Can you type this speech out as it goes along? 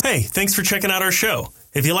Hey, thanks for checking out our show.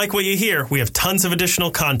 If you like what you hear, we have tons of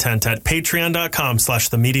additional content at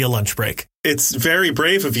patreon.com/themedialunchbreak. It's very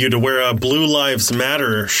brave of you to wear a Blue Lives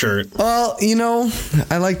Matter shirt. Well,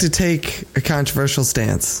 I like to take a controversial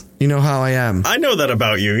stance. You know how I am. I know that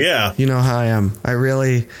about you, yeah. You know how I am. I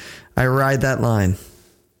ride that line.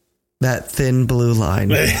 That thin blue line.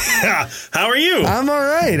 How are you? I'm all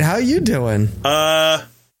right. How you doing?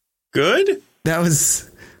 Good? That was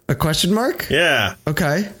a question mark? Yeah.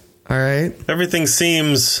 Okay. All right. Everything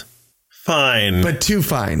seems fine. But too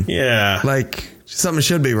fine. Yeah. Like, something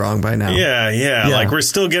should be wrong by now. Yeah. Like, we're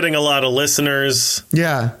still getting a lot of listeners.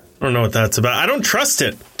 Yeah. I don't know what that's about. I don't trust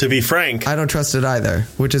it, to be frank. I don't trust it either,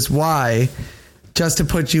 which is why, just to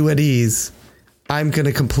put you at ease, I'm going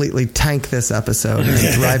to completely tank this episode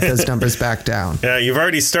and drive those numbers back down. Yeah, you've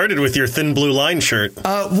already started with your thin blue line shirt.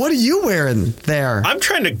 What are you wearing there? I'm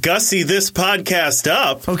trying to gussy this podcast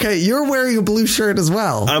up. Okay, you're wearing a blue shirt as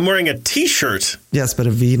well. I'm wearing a T-shirt. Yes, but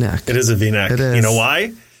a V-neck. It is a V-neck. It is. You know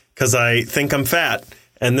why? Because I think I'm fat,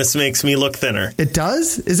 and this makes me look thinner. It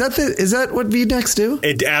does? Is that what V-necks do?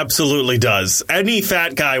 It absolutely does. Any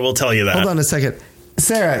fat guy will tell you that. Hold on a second.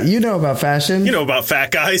 Sarah, you know about fashion. You know about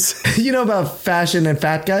fat guys. You know about fashion and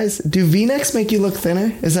fat guys. Do V-necks make you look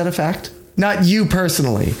thinner? Is that a fact? Not you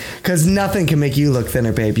personally, because nothing can make you look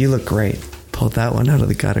thinner, babe. You look great. Pulled that one out of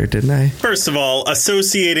the gutter, didn't I? First of all,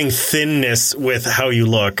 associating thinness with how you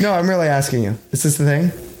look. No, I'm really asking you. Is this the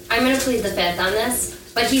thing? I'm going to plead the fifth on this.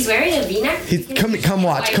 But he's wearing a V-neck. Come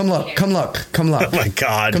watch. Come look. Oh my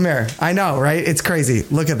God. Come here. I know, right? It's crazy.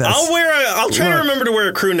 Look at this. I'll try to remember to wear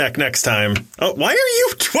a crew neck next time. Oh, why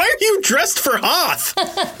are you dressed for Hoth?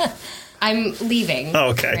 I'm leaving. Oh,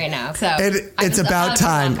 okay. Right now. So it's about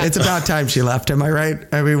time. It's about time she left. Am I right?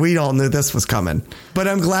 I mean, we all knew this was coming. But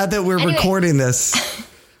I'm glad that we're recording this,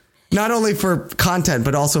 not only for content,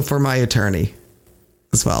 but also for my attorney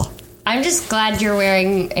as well. I'm just glad you're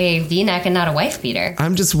wearing a V-neck and not a wife beater.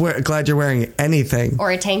 I'm just glad you're wearing anything. Or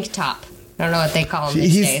a tank top. I don't know what they call them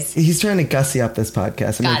these days. He's trying to gussy up this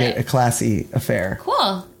podcast and make it a classy affair.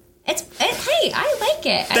 Cool. Hey, I like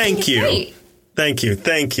it. Thank you. Great. Thank you.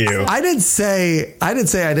 I didn't say I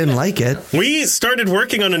didn't like it. We started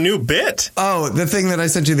working on a new bit. Oh, the thing that I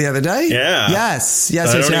sent you the other day? Yeah. Yes. I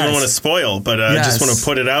don't even want to spoil, but I just want to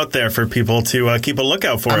put it out there for people to keep a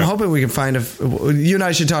lookout for. I'm hoping we can find you and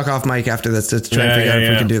I should talk off mic after this to try and figure out if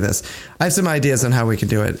we can do this. I have some ideas on how we can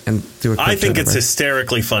do it and do a quick I think it's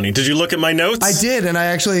hysterically funny. Did you look at my notes? I did, and I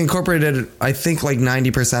actually incorporated, I think, like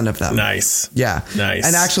 90% of them. Nice. Yeah. Nice.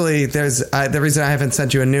 And actually, there's the reason I haven't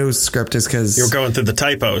sent you a new script is because you're going through the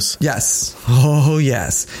typos. Yes. Oh,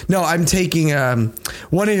 yes. No, I'm taking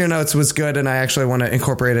one of your notes was good, and I actually want to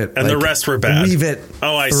incorporate it. And the rest were bad. Weave it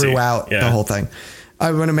throughout the whole thing.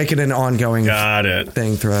 I want to make it an ongoing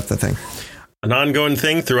thing throughout the thing. An ongoing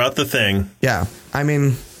thing throughout the thing. Yeah. I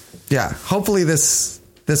mean, yeah. Hopefully this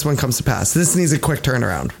one comes to pass. This needs a quick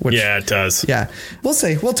turnaround. Yeah, it does. Yeah. We'll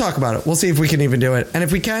see. We'll talk about it. We'll see if we can even do it. And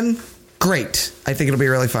if we can, great. I think it'll be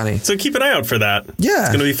really funny. So keep an eye out for that. Yeah. It's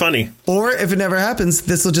going to be funny. Or if it never happens,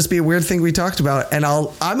 this will just be a weird thing we talked about. And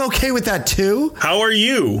I'm okay with that too. How are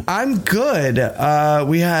you? I'm good.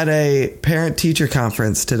 We had a parent-teacher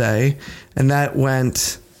conference today, and that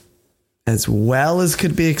went as well as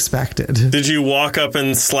could be expected. Did you walk up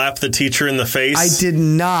and slap the teacher in the face? I did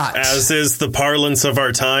not. As is the parlance of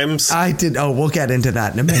our times? I did. Oh, we'll get into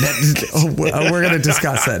that in a minute. We're going to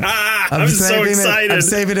discuss it. I'm so excited. I'm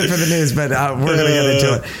saving it for the news, but we're going to get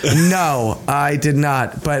into it. No, I did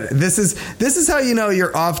not. But this is how you know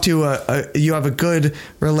you're off to you have a good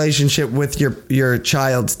relationship with your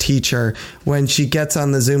child's teacher when she gets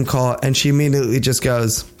on the Zoom call and she immediately just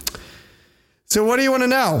goes, "So what do you want to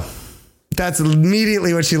know?" That's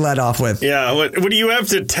immediately what she led off with. Yeah. What do you have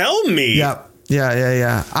to tell me? Yeah.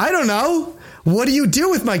 I don't know. What do you do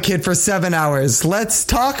with my kid for 7 hours? Let's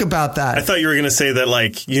talk about that. I thought you were going to say that,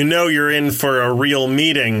 like, you're in for a real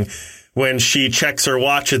meeting when she checks her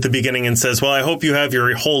watch at the beginning and says, well, I hope you have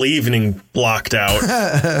your whole evening blocked out.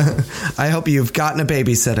 I hope you've gotten a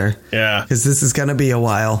babysitter. Yeah. Because this is going to be a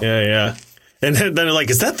while. Yeah. And then they're like,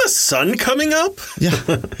 is that the sun coming up? Yeah.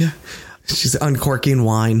 She's uncorking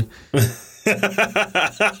wine. See,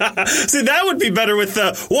 that would be better with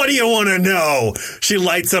the, what do you want to know? She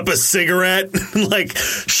lights up a cigarette, like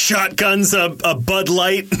shotguns a Bud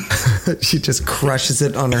Light. She just crushes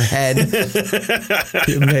it on her head.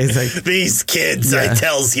 Amazing. These kids, I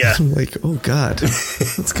tells ya. I'm like, oh, God,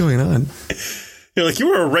 what's going on? You're like, you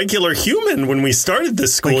were a regular human when we started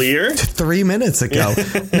this school year. 3 minutes ago.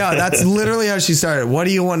 No, that's literally how she started. What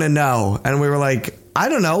do you want to know? And we were like, I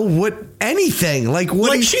don't know, anything. Like,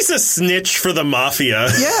 what? Like, she's a snitch for the mafia.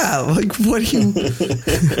 Yeah. Like, what do you?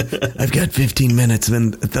 15 minutes,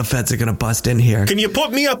 then the feds are going to bust in here. Can you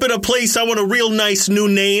put me up in a place? I want a real nice new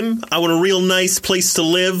name. I want a real nice place to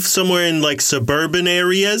live, somewhere in like suburban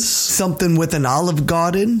areas. Something with an Olive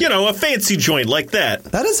Garden? You know, a fancy joint like that.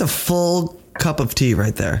 That is a full cup of tea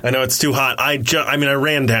right there. I know it's too hot. I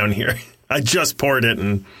ran down here. I just poured it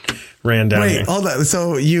and ran down here. Wait, hold on.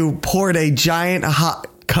 So you poured a giant hot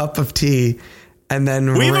cup of tea and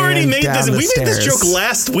then We've already made down this. the We made this stairs. joke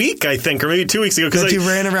last week, I think, or maybe 2 weeks ago. That you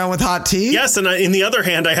ran around with hot tea? Yes, and in the other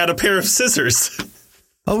hand, I had a pair of scissors.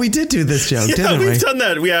 Oh, we did do this joke, Yeah, didn't we? we've done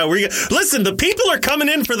that. Yeah, listen, the people are coming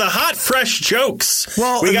in for the hot, fresh jokes.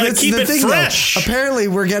 Well, we got to that's keep the it thing, fresh. Though. Apparently,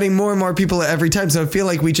 we're getting more and more people every time, so I feel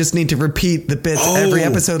like we just need to repeat the bits every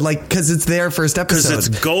episode, like because it's their first episode. Because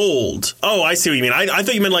it's gold. Oh, I see what you mean. I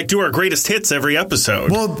thought you meant like do our greatest hits every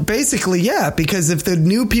episode. Well, basically, yeah, because if the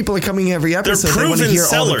new people are coming every episode, they want to hear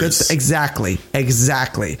all the good stuff. Exactly.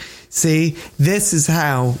 See, this is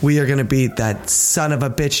how we are going to beat that son of a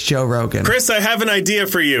bitch, Joe Rogan. Chris, I have an idea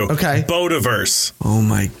for you. Okay. Bodaverse. Oh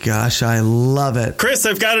my gosh, I love it. Chris,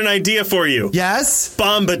 I've got an idea for you. Yes?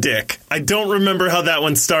 Bombadick. I don't remember how that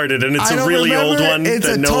one started, and it's I a don't really remember. old one It's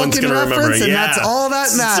that a no one's Tolkien going to remember. reference, and that's all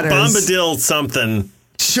that matters. It's Bombadil something.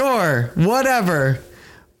 Sure, whatever.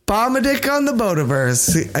 Bombadick on the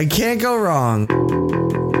Bodaverse. I can't go wrong.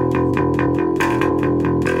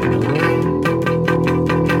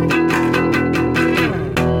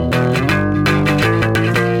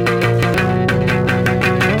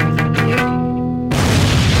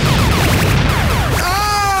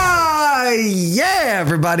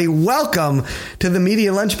 Everybody, welcome to the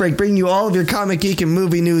Media Lunch Break, bringing you all of your comic, geek, and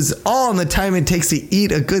movie news all in the time it takes to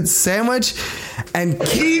eat a good sandwich and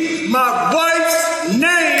keep my wife's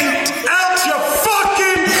name out your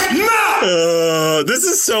fucking mouth. This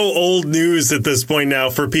is so old news at this point now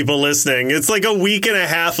for people listening. It's like a week and a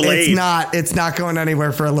half late. It's not going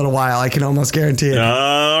anywhere for a little while. I can almost guarantee it.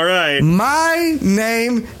 All right. My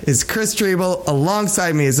name is Chris Treble.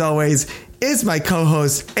 Alongside me, as always, is my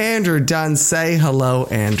co-host, Andrew Dunn. Say hello,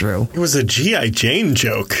 Andrew. It was a G.I. Jane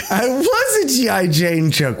joke. It was a G.I. Jane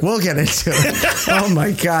joke. We'll get into it. Oh,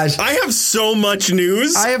 my gosh. I have so much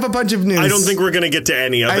news. I have a bunch of news. I don't think we're going to get to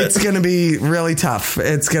any of it. It's going to be really tough. It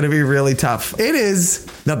is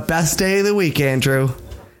the best day of the week, Andrew.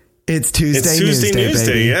 It's Tuesday News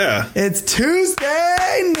Day, yeah. It's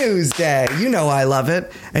Tuesday News Day. You know I love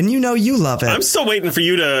it, and you know you love it. I'm still waiting for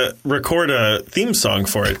you to record a theme song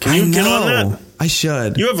for it. Can you get on that? I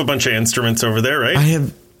should. You have a bunch of instruments over there, right? I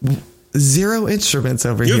have zero instruments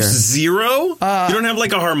over here. You have zero? You don't have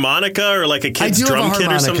like a harmonica or like a kid's drum kit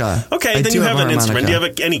or something? Okay, then you have an instrument. Do you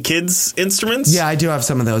have any kids' instruments? Yeah, I do have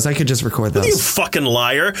some of those. I could just record those. You fucking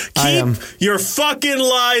liar. Keep your fucking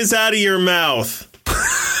lies out of your mouth.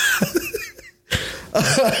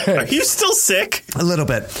 Are you still sick? A little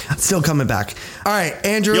bit. Still coming back. All right,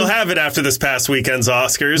 Andrew. You'll have it after this past weekend's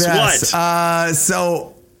Oscars. Yes. What?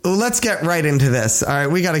 So let's get right into this. All right,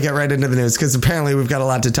 we got to get right into the news because apparently we've got a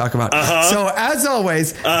lot to talk about. So as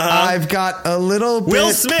always, I've got a little bit. Will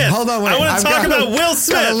Smith. Hold on, wait. I want to talk about Will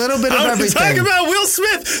Smith. Got a little bit of everything. I want to talk about Will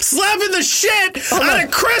Smith slapping the shit out of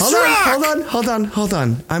Chris Rock. Hold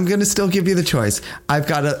on. I'm going to still give you the choice. I've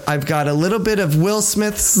got a little bit of Will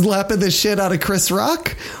Smith slapping the shit out of Chris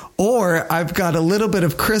Rock. Or I've got a little bit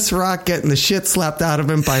of Chris Rock getting the shit slapped out of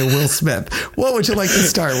him by Will Smith. What would you like to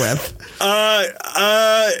start with?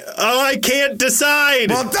 I can't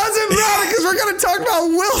decide. Well, it doesn't matter because we're going to talk about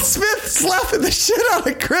Will Smith slapping the shit out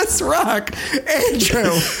of Chris Rock. Andrew,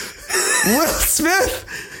 Will Smith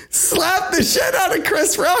slapped the shit out of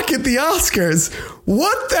Chris Rock at the Oscars.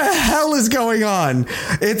 What the hell is going on?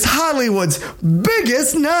 It's Hollywood's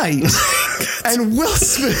biggest night. And Will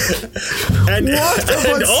Smith and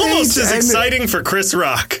almost as exciting for Chris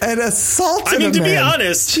Rock. And assaulted I mean, to man. be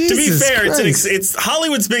honest, to be fair, it's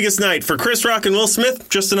Hollywood's biggest night for Chris Rock and Will Smith.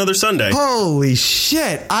 Just another Sunday. Holy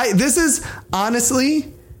shit! This is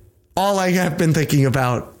honestly all I have been thinking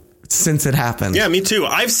about since it happened. Yeah, me too.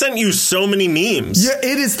 I've sent you so many memes. Yeah,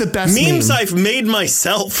 it is the best memes meme. I've made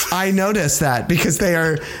myself. I noticed that because they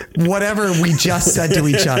are whatever we just said to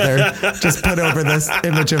each other. Just put over this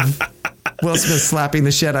image of Will Smith slapping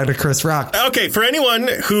the shit out of Chris Rock. Okay, for anyone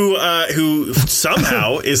who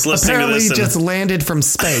somehow is listening to this, just landed from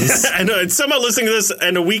space, and somehow listening to this,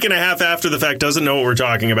 and a week and a half after the fact doesn't know what we're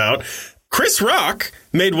talking about. Chris Rock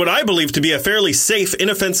made what I believe to be a fairly safe,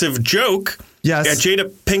 inoffensive joke. Yes. At Jada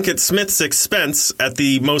Pinkett Smith's expense at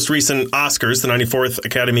the most recent Oscars, the 94th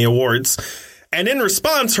Academy Awards. And in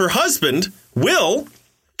response, her husband, Will,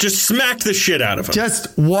 just smacked the shit out of him.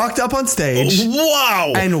 Just walked up on stage.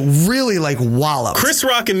 Wow. And really walloped. Chris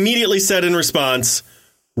Rock immediately said in response,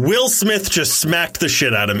 Will Smith just smacked the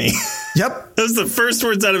shit out of me. Yep. That was the first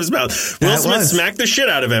words out of his mouth. Will Smith smacked the shit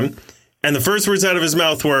out of him. And the first words out of his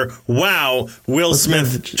mouth were, wow, Will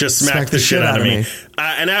Smith just smacked the shit out of me.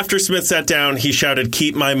 And after Smith sat down, he shouted,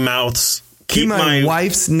 keep my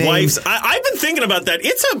wife's name. I've been thinking about that.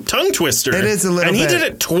 It's a tongue twister. It is a little bit. And he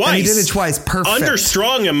did it twice. And he did it twice. Perfect. Under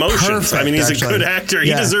strong emotions. Perfect, I mean, he's actually. a good actor.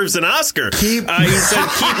 Yeah. He deserves an Oscar. He said,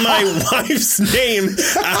 keep my wife's name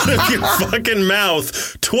out of your fucking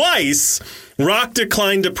mouth twice. Rock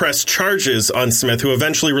declined to press charges on Smith, who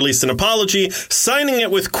eventually released an apology, signing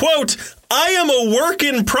it with, quote, I am a work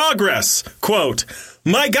in progress, quote.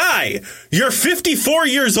 My guy, you're 54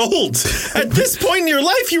 years old. At this point in your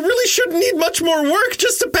life, you really shouldn't need much more work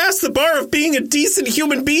just to pass the bar of being a decent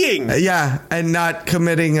human being. Yeah, and not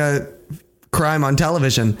committing a crime on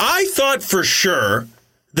television. I thought for sure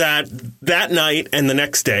that night and the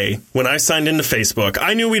next day, when I signed into Facebook,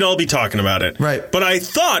 I knew we'd all be talking about it. Right. But I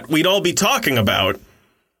thought we'd all be talking about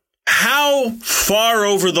how far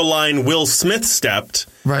over the line Will Smith stepped.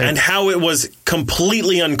 Right. And how it was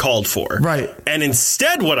completely uncalled for. Right. And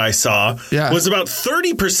instead what I saw was about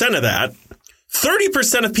 30% of that.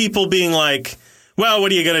 30% of people being like, well,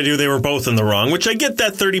 what are you going to do? They were both in the wrong, which I get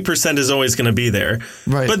that 30% is always going to be there.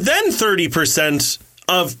 Right. But then 30%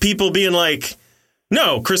 of people being like,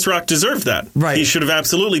 no, Chris Rock deserved that. Right. He should have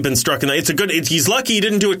absolutely been struck in that. He's lucky he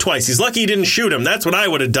didn't do it twice. He's lucky he didn't shoot him. That's what I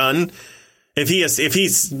would have done. If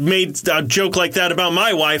he's made a joke like that about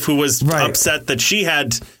my wife, who was upset that she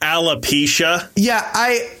had alopecia.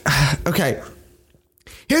 Yeah, okay.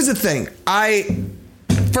 Here's the thing.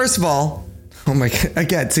 First of all, oh my God,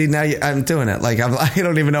 again, see, now I'm doing it. Like, I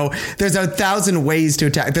don't even know. There's 1,000 ways to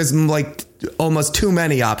attack. There's like almost too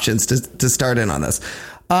many options to start in on this.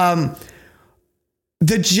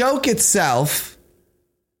 The joke itself,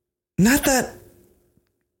 not that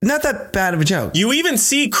bad of a joke. You even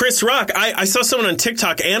see Chris Rock. I saw someone on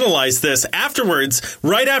TikTok analyze this afterwards,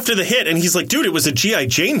 right after the hit. And he's like, dude, it was a G.I.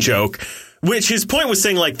 Jane joke, which his point was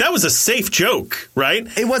saying, like, that was a safe joke, right?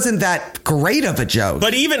 It wasn't that great of a joke.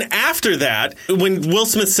 But even after that, when Will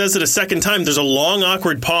Smith says it a second time, there's a long,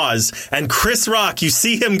 awkward pause. And Chris Rock, you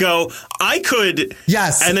see him go, I could.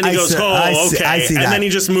 Yes. And then he goes, okay. I see that. And then he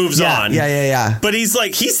just moves on. Yeah. But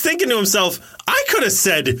he's thinking to himself, I could have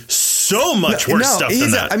said so much worse stuff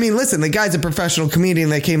than that. I mean, listen, the guy's a professional comedian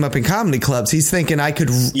that came up in comedy clubs. He's thinking I could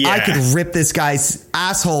rip this guy's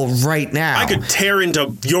asshole right now. I could tear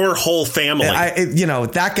into your whole family.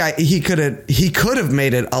 That guy, he could have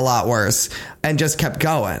made it a lot worse and just kept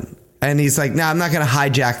going. And he's like, I'm not going to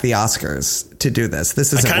hijack the Oscars to do this.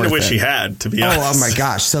 This isn't. I kind of wish it. he had, to be honest. Oh my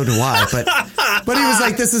gosh, so do I. But he was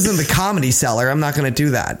like, this isn't the Comedy Cellar. I'm not going to do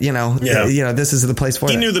that. This is the place for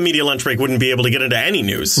it. He knew the media lunch break wouldn't be able to get into any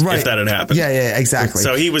news if that had happened. Yeah, exactly.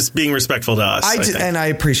 So he was being respectful to us. And I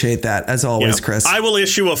appreciate that, as always, Chris. I will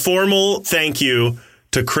issue a formal thank you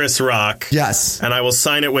to Chris Rock. Yes. And I will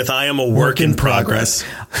sign it with, I am a work in progress.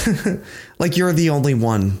 Like you're the only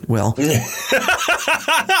one, Will. To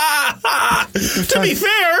be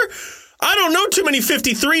fair, I don't know too many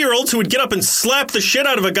 53-year-olds who would get up and slap the shit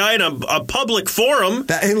out of a guy in a public forum.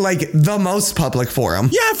 Like the most public forum.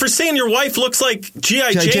 Yeah, for saying your wife looks like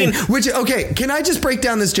G.I. Jane. Which, okay, can I just break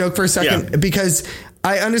down this joke for a second? Yeah. Because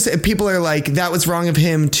I understand people are like, that was wrong of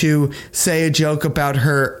him to say a joke about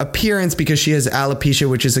her appearance because she has alopecia,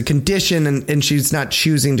 which is a condition, and she's not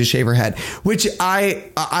choosing to shave her head. Which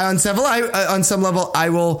on some level, I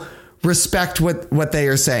will respect what they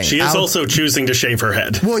are saying. She is also choosing to shave her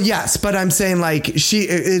head. Well, yes, but I'm saying like it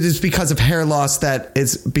is because of hair loss that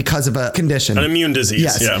is because of a condition, an immune disease.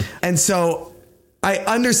 Yes, yeah. And so I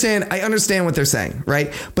understand what they're saying,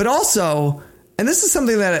 right? But also, and this is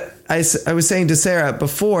something that I was saying to Sarah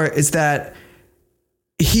before, is that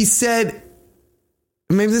he said,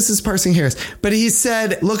 maybe this is parsing hairs, but he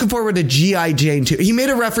said, looking forward to G.I. Jane 2. He made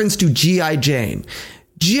a reference to G.I. Jane.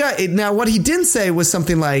 Now, what he didn't say was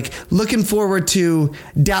something like looking forward to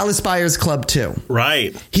Dallas Buyers Club 2.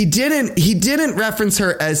 Right. He didn't reference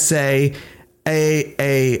her as, say,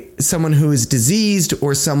 a someone who is diseased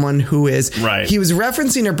or someone who is right. He was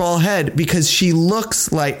referencing her bald head because she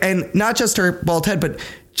looks like, and not just her bald head, but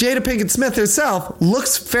Jada Pinkett Smith herself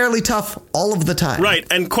looks fairly tough all of the time. Right.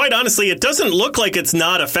 And quite honestly, it doesn't look like it's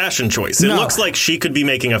not a fashion choice. It looks like she could be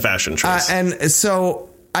making a fashion choice. And so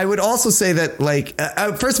I would also say that, like,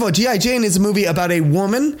 first of all, G.I. Jane is a movie about a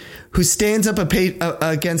woman who stands up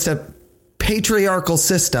against a patriarchal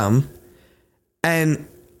system and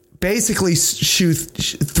basically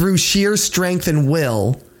through sheer strength and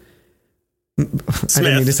will, Smith. I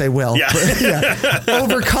didn't mean to say will, but,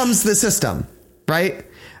 overcomes the system, right?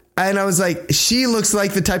 And I was like, she looks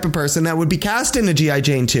like the type of person that would be cast in a G.I.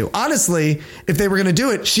 Jane 2. Honestly, if they were going to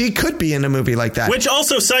do it, she could be in a movie like that. Which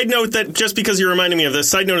also, side note, that just because you're reminding me of this,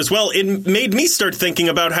 side note as well, it made me start thinking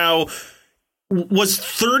about how was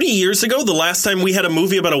 30 years ago the last time we had a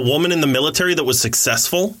movie about a woman in the military that was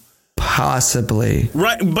successful? Possibly.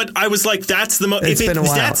 Right. But I was like, that's the most.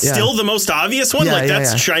 That's still the most obvious one.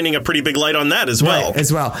 That's shining a pretty big light on that as well. Right,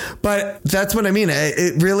 as well. But that's what I mean.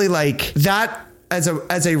 It really like that. As a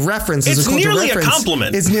reference, as a cultural reference, nearly a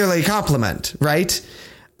compliment. It's nearly a compliment, right?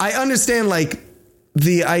 I understand, like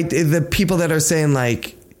the people that are saying,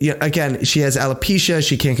 like, again, she has alopecia,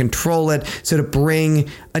 she can't control it, so to bring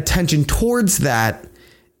attention towards that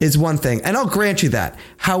is one thing, and I'll grant you that.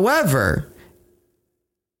 However,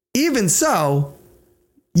 even so,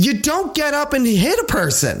 you don't get up and hit a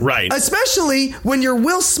person, right? Especially when you're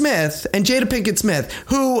Will Smith and Jada Pinkett Smith,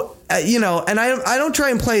 who. And I don't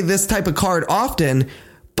try and play this type of card often,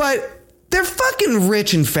 but they're fucking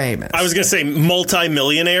rich and famous. I was going to say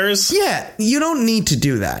multi-millionaires. Yeah, you don't need to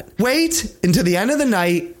do that. Wait until the end of the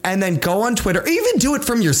night and then go on Twitter, or even do it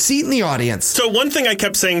from your seat in the audience. So one thing I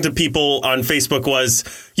kept saying to people on Facebook was,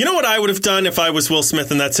 you know what I would have done if I was Will Smith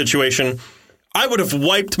in that situation? I would have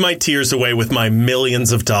wiped my tears away with my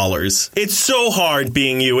millions of dollars. It's so hard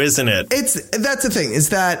being you, isn't it? That's the thing,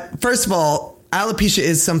 is that, first of all, alopecia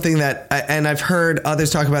is something that, and I've heard others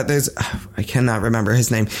talk about, I cannot remember his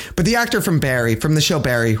name, but the actor from Barry, from the show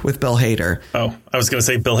Barry with Bill Hader. Oh, I was going to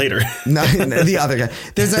say Bill Hader. No, the other guy.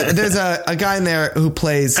 There's a guy in there who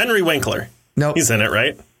plays... Henry Winkler. No. He's in it,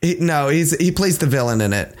 right? He plays the villain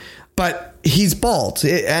in it. But he's bald,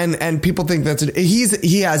 and people think he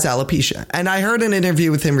has alopecia. And I heard an interview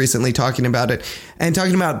with him recently talking about it, and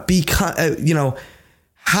talking about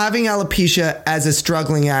having alopecia as a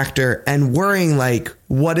struggling actor and worrying, like,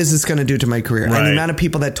 what is this going to do to my career? Right. And the amount of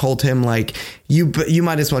people that told him, like, you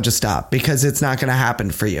might as well just stop because it's not going to happen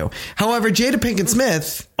for you. However, Jada Pinkett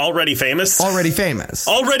Smith. Already famous.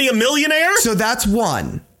 Already a millionaire. So that's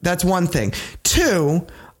one. That's one thing. Two,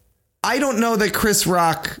 I don't know that Chris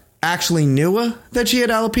Rock actually knew that she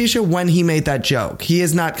had alopecia when he made that joke. He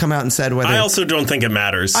has not come out and said whether... I also don't think it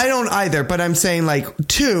matters. I don't either, but I'm saying, like,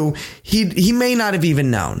 two, he may not have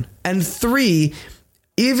even known. And three,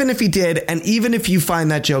 even if he did, and even if you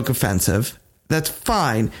find that joke offensive, that's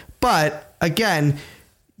fine. But again,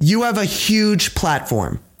 you have a huge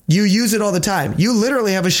platform. You use it all the time. You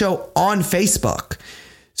literally have a show on Facebook.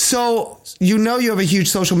 So you have a huge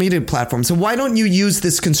social media platform. So why don't you use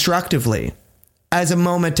this constructively as a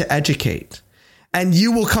moment to educate? And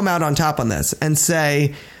you will come out on top on this and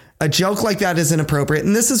say a joke like that is inappropriate.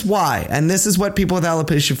 And this is why. And this is what people with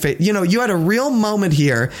alopecia face. You had a real moment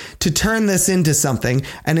here to turn this into something.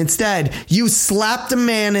 And instead you slapped a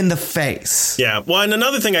man in the face. Yeah. Well, and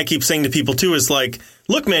another thing I keep saying to people, too, is like,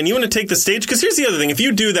 look, man, you want to take the stage? Because here's the other thing. If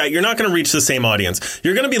you do that, you're not going to reach the same audience.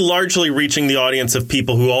 You're going to be largely reaching the audience of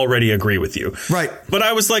people who already agree with you. Right. But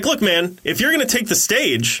I was like, look, man, if you're going to take the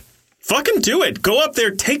stage, fucking do it. Go up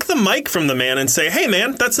there, take the mic from the man and say, hey,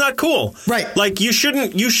 man, that's not cool. Right. Like, you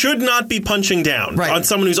should not be punching down on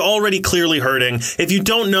someone who's already clearly hurting. If you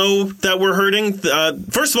don't know that we're hurting,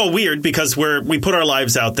 first of all, weird because we put our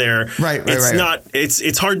lives out there. Right.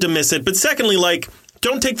 It's hard to miss it. But secondly, like,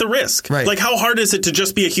 don't take the risk. Right. Like, how hard is it to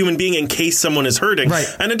just be a human being in case someone is hurting? Right.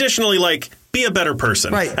 And additionally, like, be a better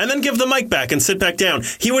person. Right. And then give the mic back and sit back down.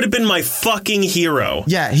 He would have been my fucking hero.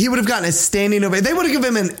 Yeah, he would have gotten a standing ovation. They would have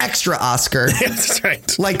given him an extra Oscar. That's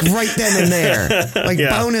right. Like right then and there. Like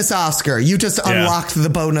bonus Oscar. You just unlocked the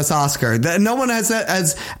bonus Oscar. No one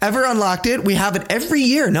has ever unlocked it. We have it every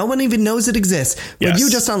year. No one even knows it exists. But you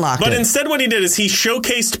just unlocked it. But instead what he did is he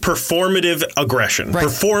showcased performative aggression. Right.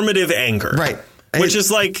 Performative anger. Right. Which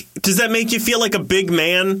is like, does that make you feel like a big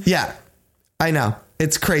man? Yeah, I know.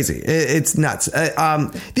 It's crazy. It's nuts.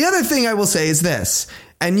 The other thing I will say is this,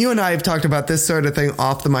 and you and I have talked about this sort of thing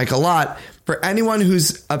off the mic a lot. For anyone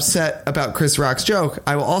who's upset about Chris Rock's joke,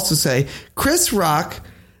 I will also say Chris Rock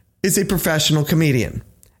is a professional comedian.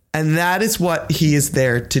 And that is what he is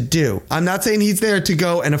there to do. I'm not saying he's there to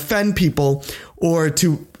go and offend people or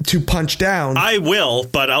to punch down. I will,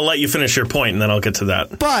 but I'll let you finish your point and then I'll get to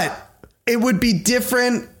that. But it would be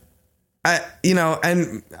different.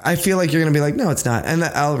 And I feel like you're going to be like, no, it's not. And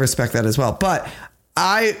I'll respect that as well. But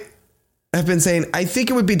I have been saying, I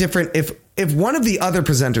think it would be different if one of the other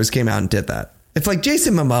presenters came out and did that. If like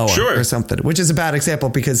Jason Momoa or something, which is a bad example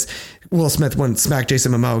because Will Smith wouldn't smack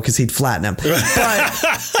Jason Momoa because he'd flatten him. But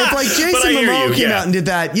if like Jason Momoa came out and did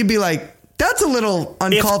that, you'd be like, that's a little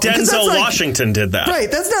uncalled for. If Denzel Washington did that. Right.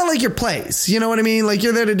 That's not like your place. You know what I mean? Like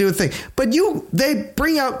you're there to do a thing. But they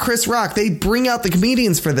bring out Chris Rock. They bring out the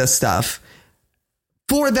comedians for this stuff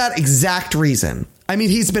for that exact reason. I mean,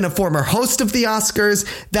 he's been a former host of the Oscars.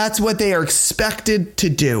 That's what they are expected to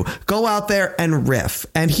do. Go out there and riff.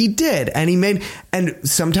 And he did. And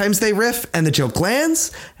sometimes they riff and the joke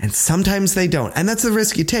lands, and sometimes they don't. And that's the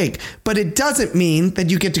risk you take. But it doesn't mean that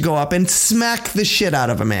you get to go up and smack the shit out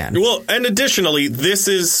of a man. Well, and additionally,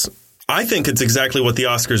 I think it's exactly what the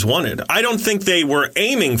Oscars wanted. I don't think they were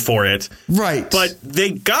aiming for it. Right. But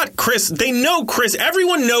they got Chris. They know Chris.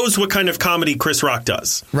 Everyone knows what kind of comedy Chris Rock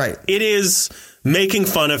does. Right. It is making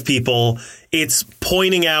fun of people. It's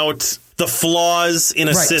pointing out the flaws in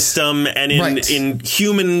a system and in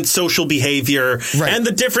human social behavior and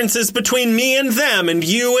the differences between me and them and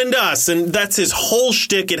you and us. And that's his whole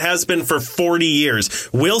shtick. It has been for 40 years.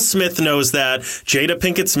 Will Smith knows that. Jada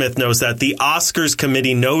Pinkett Smith knows that. The Oscars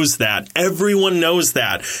committee knows that. Everyone knows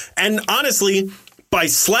that. And honestly, by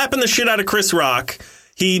slapping the shit out of Chris Rock,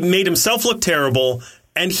 he made himself look terrible.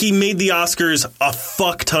 And he made the Oscars a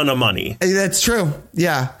fuck ton of money. That's true.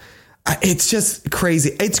 Yeah. It's just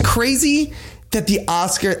crazy. It's crazy that the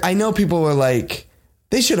Oscar, I know people were like,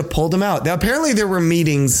 they should have pulled him out. Now, apparently there were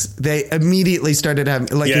meetings. They immediately started having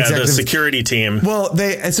the security team. Well,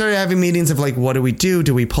 they started having meetings of like, what do we do?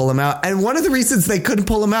 Do we pull him out? And one of the reasons they couldn't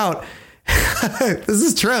pull him out, this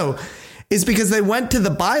is true, is because they went to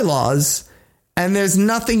the bylaws. And there's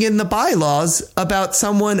nothing in the bylaws about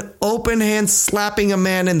someone open hand slapping a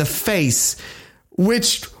man in the face,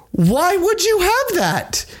 which why would you have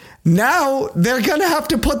that? Now they're going to have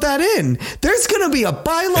to put that in. There's going to be a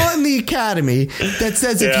bylaw in the Academy that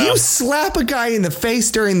says if you slap a guy in the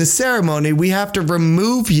face during the ceremony, we have to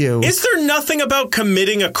remove you. Is there nothing about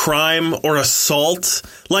committing a crime or assault?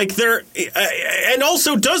 And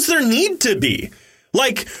also, does there need to be?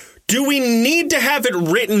 Do we need to have it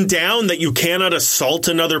written down that you cannot assault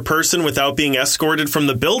another person without being escorted from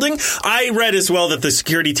the building? I read as well that the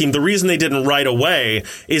security team, the reason they didn't right away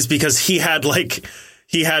is because he had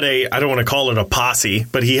I don't want to call it a posse,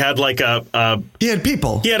 but he had he had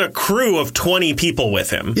people. He had a crew of 20 people with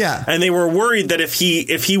him. Yeah. And they were worried that if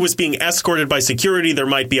he was being escorted by security, there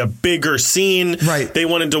might be a bigger scene. Right. They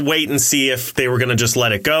wanted to wait and see if they were going to just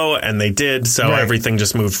let it go, and they did. So everything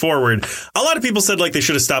just moved forward. A lot of people said they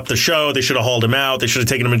should have stopped the show. They should have hauled him out. They should have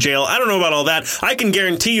taken him to jail. I don't know about all that. I can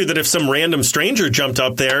guarantee you that if some random stranger jumped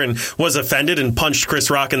up there and was offended and punched Chris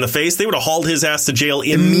Rock in the face, they would have hauled his ass to jail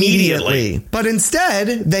immediately. But instead,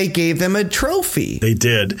 they gave them a trophy. They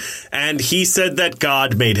did. And he said that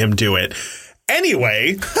God made him do it.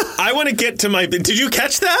 Anyway, I want to get to did you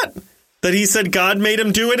catch that? That he said God made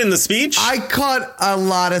him do it in the speech? I caught a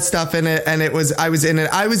lot of stuff in it, and I was in it.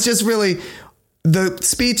 I was just really, the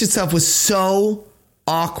speech itself was so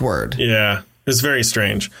awkward. Yeah. It was very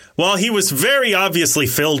strange. Well, he was very obviously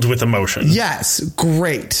filled with emotion. Yes.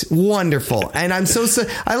 Great. Wonderful. And I'm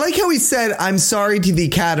I like how he said, I'm sorry to the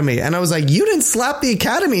Academy. And I was like, you didn't slap the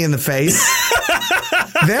Academy in the face.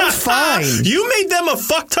 They're fine. You made them a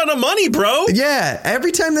fuck ton of money, bro. Yeah.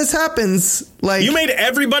 Every time this happens, you made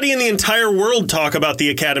everybody in the entire world talk about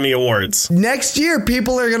the Academy Awards. Next year,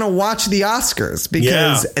 people are going to watch the Oscars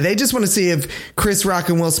because they just want to see if Chris Rock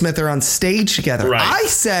and Will Smith are on stage together. Right.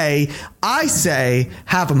 I say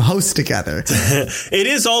have them host together. It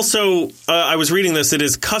is also, I was reading this, it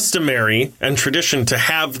is customary and tradition to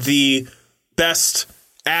have the best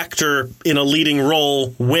actor in a leading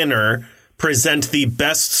role winner present the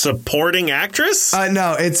best supporting actress?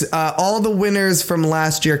 No, it's all the winners from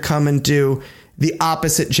last year come and do the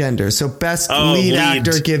opposite gender. So best lead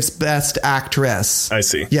actor gives best actress. I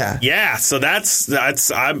see. Yeah. Yeah. So that's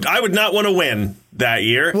I would not want to win that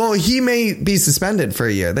year. Well, he may be suspended for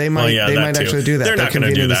a year. They might actually do that. They're not going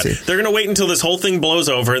to do that. They're going to wait until this whole thing blows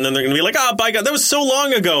over, and then they're going to be like, oh, by God, that was so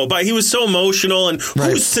long ago. But he was so emotional, and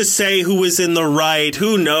who's to say who was in the right?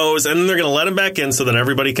 Who knows? And then they're going to let him back in so that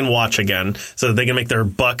everybody can watch again, so that they can make their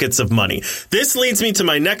buckets of money. This leads me to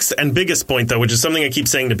my next and biggest point, though, which is something I keep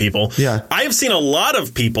saying to people. Yeah. I have seen a lot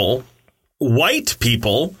of people, white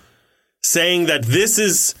people, saying that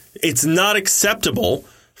it's not acceptable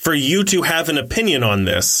for you to have an opinion on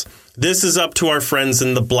this. This is up to our friends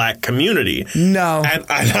in the black community. No. And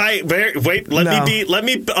let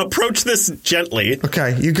me approach this gently.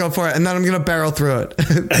 Okay, you go for it, and then I'm going to barrel through it.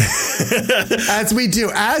 As we do.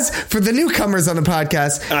 As for the newcomers on the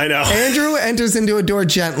podcast, I know. Andrew enters into a door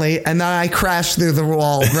gently, and then I crash through the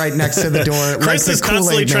wall right next to the door. Chris is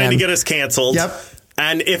constantly trying to get us canceled. Yep.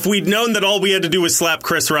 And if we'd known that all we had to do was slap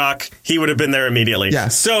Chris Rock, he would have been there immediately.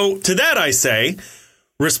 Yes. So to that I say,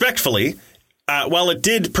 respectfully, while it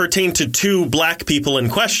did pertain to two black people in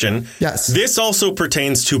question, yes, this also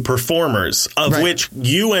pertains to performers, of which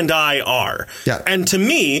you and I are. Yeah. And to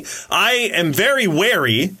me, I am very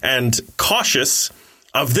wary and cautious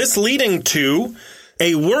of this leading to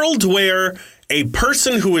a world where a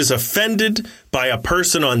person who is offended by a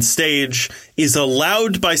person on stage is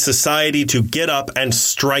allowed by society to get up and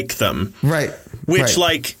strike them. Right. Which,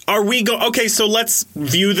 like, are we okay, so let's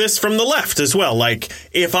view this from the left as well. Like,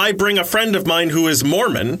 if I bring a friend of mine who is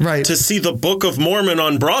Mormon to see the Book of Mormon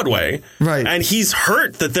on Broadway, and he's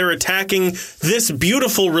hurt that they're attacking this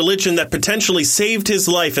beautiful religion that potentially saved his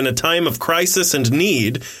life in a time of crisis and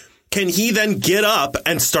need, can he then get up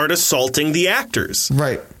and start assaulting the actors?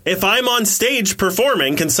 Right. If I'm on stage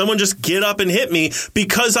performing, can someone just get up and hit me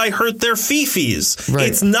because I hurt their fifis? Right.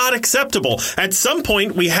 It's not acceptable. At some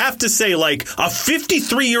point, we have to say, like, a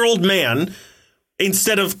 53-year-old man,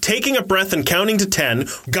 instead of taking a breath and counting to 10,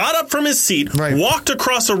 got up from his seat, walked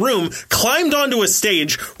across a room, climbed onto a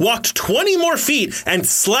stage, walked 20 more feet, and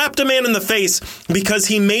slapped a man in the face because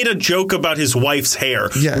he made a joke about his wife's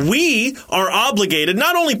hair. Yeah. We are obligated,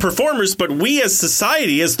 not only performers, but we as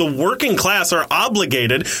society, as the working class, are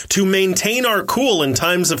obligated to maintain our cool in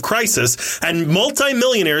times of crisis. And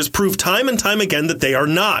multimillionaires prove time and time again that they are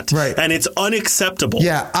not. Right. And it's unacceptable.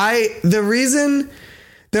 Yeah, the reason...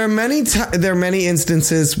 There are many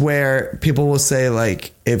instances where people will say,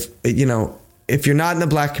 like, if you're not in the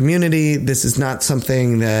black community, this is not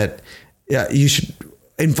something that you should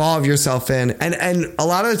involve yourself in. And a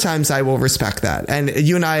lot of the times I will respect that. And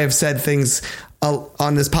you and I have said things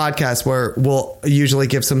on this podcast where we'll usually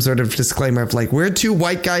give some sort of disclaimer of, like, we're two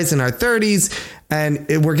white guys in our 30s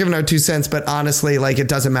and we're giving our 2 cents. But honestly, like, it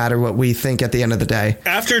doesn't matter what we think at the end of the day.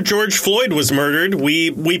 After George Floyd was murdered,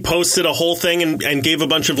 we posted a whole thing and gave a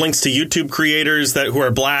bunch of links to YouTube creators who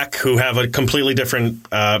are black, who have a completely different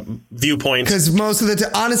viewpoint. Because most of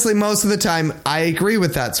the time, I agree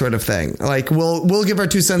with that sort of thing. Like, we'll give our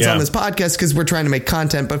 2 cents on this podcast because we're trying to make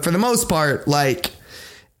content. But for the most part, like...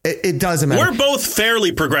 It doesn't matter. We're both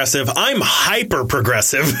fairly progressive. I'm hyper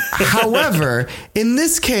progressive. However, in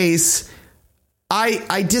this case,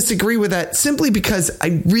 I disagree with that simply because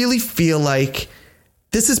I really feel like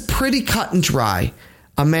this is pretty cut and dry.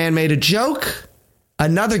 A man made a joke.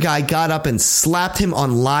 Another guy got up and slapped him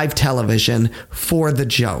on live television for the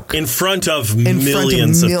joke. In front of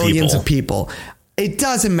millions of people. It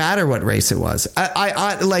doesn't matter what race it was.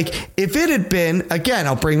 I like, if it had been, again,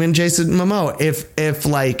 I'll bring in Jason Momoa. If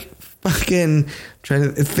like fucking, I'm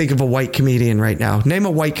trying to think of a white comedian right now. Name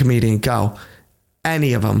a white comedian. Go.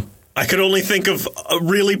 Any of them. I could only think of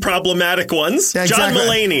really problematic ones. Yeah, exactly. John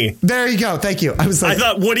Mulaney. There you go. Thank you. I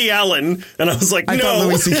thought Woody Allen, and I was like, no. I thought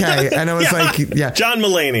Louis C.K. and I was John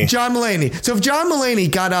Mulaney. John Mulaney. So if John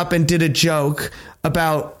Mulaney got up and did a joke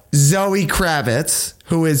about Zoe Kravitz,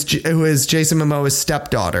 who is Jason Momoa's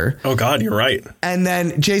stepdaughter. Oh, God, you're right. And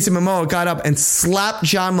then Jason Momoa got up and slapped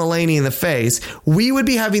John Mulaney in the face. We would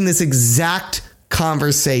be having this exact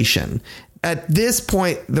conversation. At this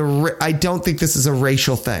point, I don't think this is a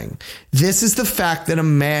racial thing. This is the fact that a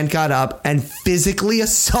man got up and physically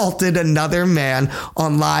assaulted another man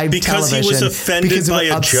on live television. Because he was offended by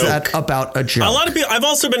a joke. About a joke. A lot of people, I've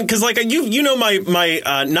also been, because like you know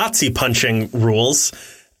my Nazi punching rules.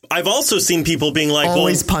 I've also seen people being like,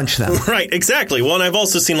 always punch them. Right, exactly. Well, and I've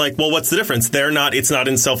also seen like, well, what's the difference? It's not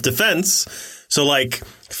in self-defense. So like,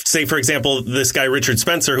 say, for example, this guy, Richard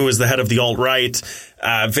Spencer, who is the head of the alt-right,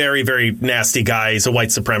 very, very nasty guy. He's a white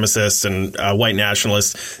supremacist and a white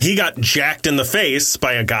nationalist. He got jacked in the face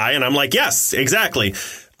by a guy. And I'm like, yes, exactly.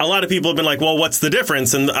 A lot of people have been like, well, what's the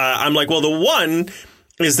difference? And I'm like, well, the one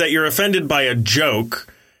is that you're offended by a joke.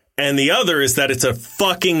 And the other is that it's a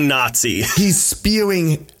fucking Nazi. He's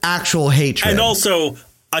spewing actual hatred. And also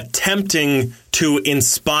attempting to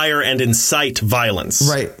inspire and incite violence.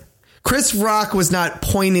 Right. Chris Rock was not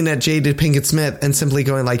pointing at Jada Pinkett Smith and simply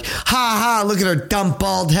going like, ha ha, look at her dumb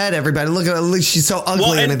bald head, everybody. Look at her. She's so ugly.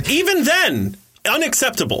 Well, and even then,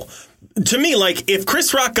 unacceptable. To me, like, if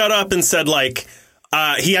Chris Rock got up and said, like,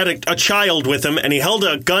 he had a child with him and he held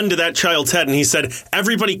a gun to that child's head and he said,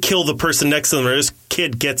 everybody kill the person next to them or this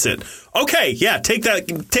kid gets it. Okay, yeah, take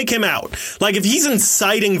him out. Like, if he's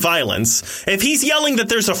inciting violence, if he's yelling that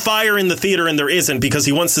there's a fire in the theater and there isn't because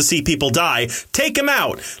he wants to see people die, take him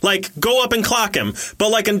out. Like, go up and clock him.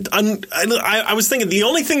 But like, I was thinking the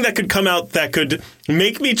only thing that could come out that could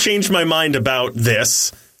make me change my mind about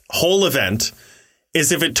this whole event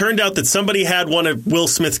is if it turned out that somebody had one of Will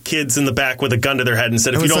Smith's kids in the back with a gun to their head and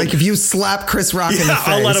said, if you slap Chris Rock in the face,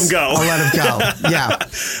 I'll let him go. I'll let him go. Yeah.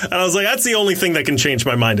 And I was like, that's the only thing that can change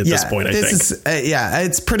my mind at this point, I think.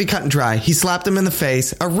 It's pretty cut and dry. He slapped him in the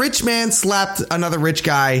face. A rich man slapped another rich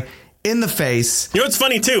guy in the face. You know what's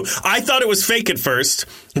funny, too? I thought it was fake at first.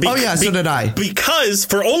 So did I. Because,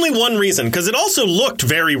 for only one reason, because it also looked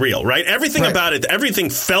very real, right? Everything about it, everything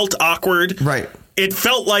felt awkward. Right. it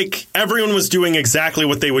felt like everyone was doing exactly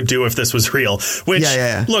what they would do if this was real. Which,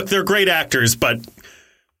 look, they're great actors, but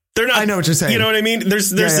they're not. I know what you're saying. You know what I mean?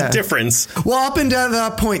 There's a difference. Well, up and down to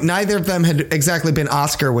that point, neither of them had exactly been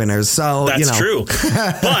Oscar winners. So that's true.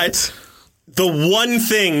 But the one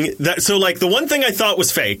thing I thought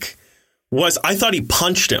was fake was I thought he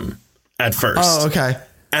punched him at first. Oh, okay.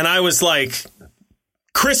 And I was like,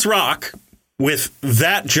 Chris Rock with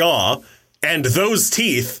that jaw and those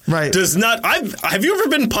teeth does not. Have you ever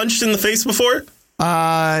been punched in the face before?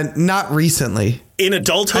 Not recently. In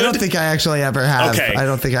adulthood? I don't think I actually ever have. Okay. I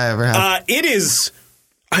don't think I ever have. It is.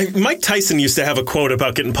 Mike Tyson used to have a quote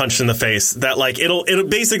about getting punched in the face that like it'll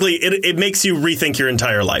basically it makes you rethink your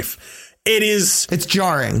entire life. It's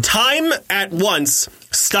jarring. Time at once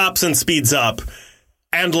stops and speeds up.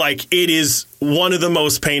 And like it is one of the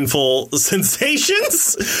most painful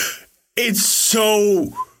sensations. It's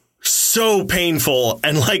so painful.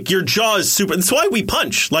 And like your jaw is super. That's why we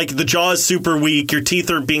punch. Like the jaw is super weak. Your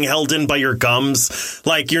teeth are being held in by your gums.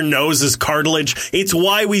 Like your nose is cartilage. It's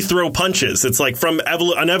why we throw punches. It's like from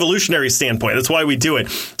an evolutionary standpoint. That's why we do it.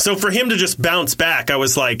 So for him to just bounce back, I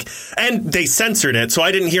was like, and they censored it. So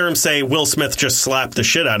I didn't hear him say Will Smith just slapped the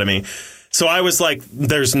shit out of me. So I was like,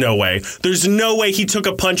 there's no way. There's no way he took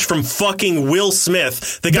a punch from fucking Will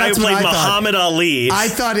Smith, the guy who played Muhammad Ali. I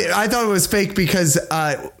thought it was fake because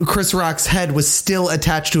Chris Rock's head was still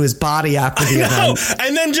attached to his body after the event.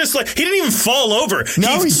 And then just like, he didn't even fall over.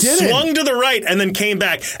 No, he didn't. Swung to the right and then came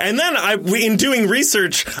back. And then in doing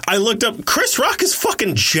research, I looked up, Chris Rock is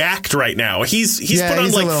fucking jacked right now. He's put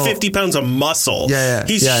on like 50 pounds of muscle.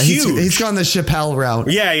 He's huge. He's gone the Chappelle route.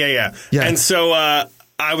 Yeah. And so,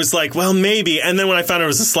 I was like, well, maybe. And then when I found out it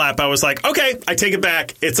was a slap, I was like, okay, I take it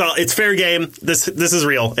back. It's fair game. This is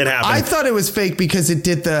real. It happened. I thought it was fake because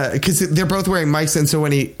because they're both wearing mics, and so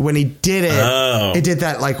when he did it, it did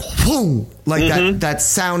that like whoom, like that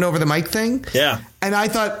sound over the mic thing. Yeah. And I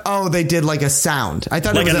thought, they did like a sound. I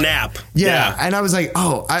thought like it was a nap. Yeah. And I was like,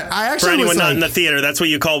 I actually. For anyone was not in the theater, that's what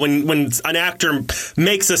you call when an actor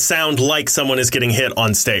makes a sound like someone is getting hit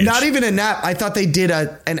on stage. Not even a nap. I thought they did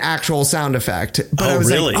an actual sound effect. But I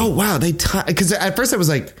was really? like, oh wow, because at first I was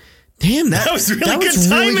like, damn, that was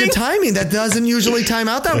really good timing. That doesn't usually time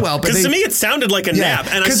out that well. Because to me, it sounded like a nap,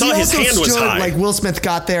 and I saw his hand was high. Like Will Smith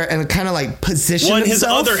got there and kind of like positioned himself. His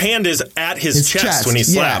other hand is at his chest when he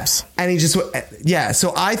slaps. Yeah. And he just,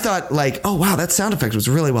 so I thought like, oh wow, that sound effect was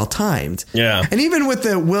really well timed. Yeah. And even with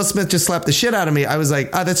the Will Smith just slapped the shit out of me, I was like,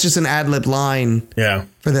 oh, that's just an ad-lib line. Yeah.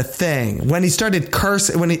 For the thing. When he started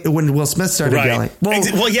cursing, when Will Smith started yelling.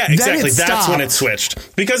 Well, yeah, exactly. That's when it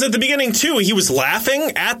switched. Because at the beginning, too, he was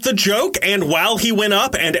laughing at the joke, and while he went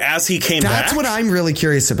up and as he came back. That's what I'm really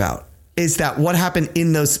curious about. Is that what happened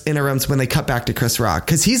in those interims when they cut back to Chris Rock?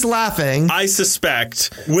 Because he's laughing. I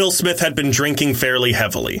suspect Will Smith had been drinking fairly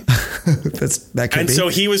heavily. that could be. So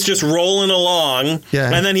he was just rolling along.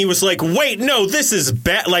 Yeah. And then he was like, wait, no, this is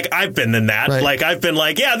bad. Like, I've been in that. Right. Like, I've been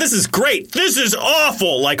like, yeah, this is great. This is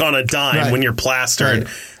awful. Like on a dime when you're plastered.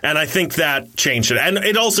 Right. And I think that changed it. And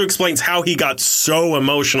it also explains how he got so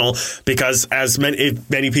emotional because, as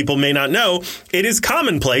many people may not know, it is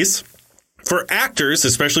commonplace for actors,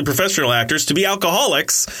 especially professional actors, to be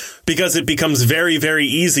alcoholics because it becomes very, very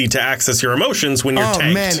easy to access your emotions when you're tanked.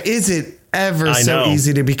 Oh, man, is it ever so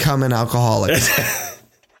easy to become an alcoholic?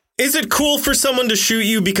 Is it cool for someone to shoot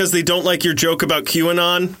you because they don't like your joke about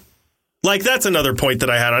QAnon? Like, that's another point that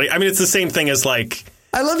I had on it. I mean, it's the same thing as, like...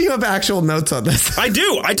 I love you have actual notes on this. I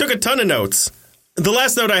do. I took a ton of notes. The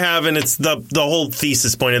last note I have, and it's the whole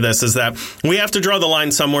thesis point of this, is that we have to draw the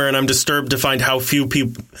line somewhere, and I'm disturbed to find how few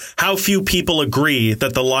people agree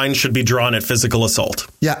that the line should be drawn at physical assault.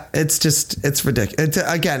 Yeah, it's ridiculous.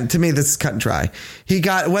 Again, to me, this is cut and dry.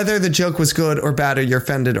 Whether the joke was good or bad or you're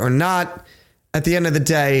offended or not, at the end of the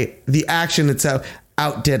day, the action itself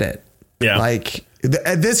outdid it. Yeah. Like,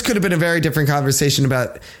 this could have been a very different conversation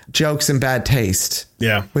about jokes and bad taste.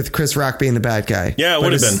 Yeah. With Chris Rock being the bad guy. Yeah, it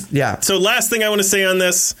would have been. Yeah. So last thing I want to say on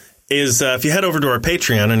this is if you head over to our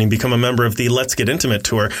Patreon and you become a member of the Let's Get Intimate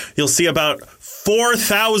tour, you'll see about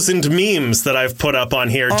 4,000 memes that I've put up on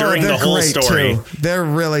here during the whole story. Too. They're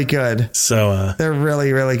really good. So they're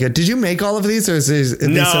really, really good. Did you make all of these, or is there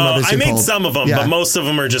no? Some others I made some of them, but most of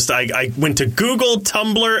them are just I went to Google,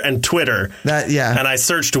 Tumblr, and Twitter. And I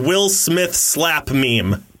searched Will Smith slap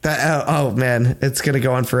meme. Oh man, it's gonna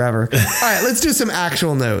go on forever. All right, let's do some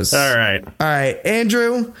actual news. All right,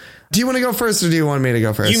 Andrew. Do you want to go first, or do you want me to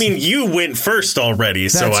go first? You mean you went first already,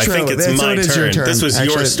 so I think it's my turn. This was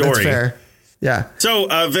your story. That's fair. Yeah. So,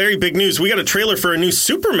 very big news. We got a trailer for a new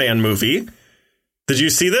Superman movie. Did you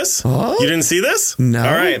see this? Oh? You didn't see this? No.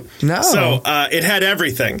 All right. No. So it had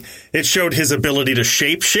everything. It showed his ability to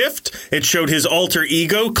shapeshift. It showed his alter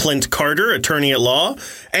ego, Clint Carter, attorney at law,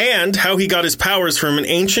 and how he got his powers from an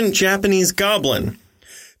ancient Japanese goblin.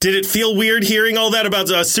 Did it feel weird hearing all that about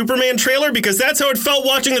a Superman trailer? Because that's how it felt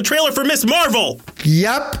watching the trailer for Miss Marvel.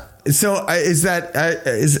 Yep. So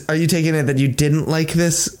are you taking it that you didn't like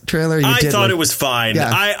this trailer? I thought it was fine.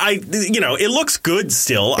 Yeah. It looks good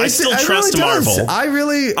still. I still trust really Marvel.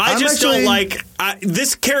 I just don't like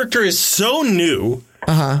this character is so new.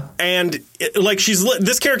 And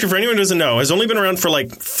this character, for anyone who doesn't know, has only been around for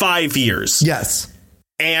like 5 years. Yes.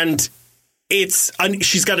 And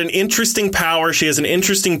she's got an interesting power. She has an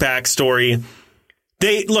interesting backstory.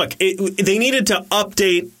 They needed to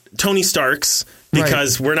update Tony Stark's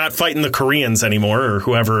because we're not fighting the Koreans anymore or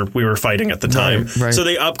whoever we were fighting at the time. Right. So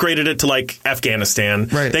they upgraded it to like Afghanistan.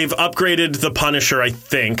 Right. They've upgraded the Punisher, I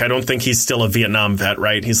think. I don't think he's still a Vietnam vet,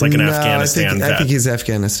 right? He's like an Afghanistan vet. I think he's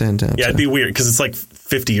Afghanistan vet. Yeah, it'd be weird because it's like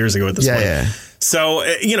 50 years ago at this point. Yeah. So,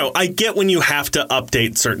 I get when you have to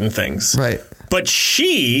update certain things. Right. But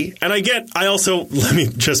let me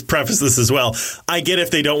just preface this as well. I get if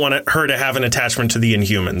they don't want her to have an attachment to the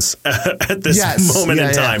Inhumans at this moment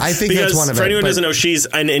in time. Yeah. I think because that's one of for it. anyone who doesn't know, she's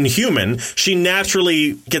an Inhuman. She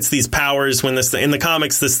naturally gets these powers when in the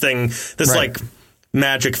comics, like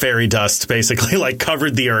magic fairy dust basically like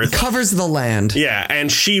covered the earth. Covers the land. Yeah, and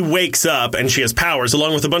she wakes up and she has powers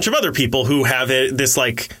along with a bunch of other people who have this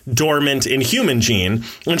like dormant Inhuman gene,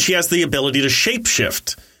 and she has the ability to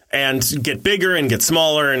shapeshift and get bigger and get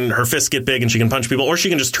smaller, and her fists get big and she can punch people, or she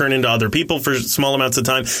can just turn into other people for small amounts of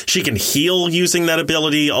time. She can heal using that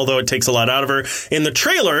ability, although it takes a lot out of her. In the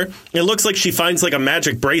trailer, it looks like she finds like a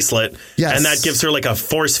magic bracelet, and that gives her like a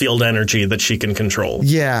force field energy that she can control.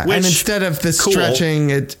 Yeah, and instead of the stretching,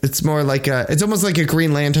 it's more like it's almost like a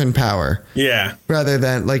Green Lantern power. Yeah. Rather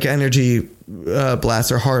than like energy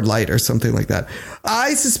blast or hard light or something like that.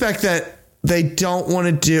 I suspect that they don't want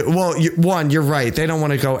to do... Well, you're right. They don't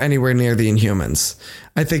want to go anywhere near the Inhumans.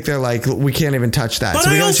 I think they're like, we can't even touch that. But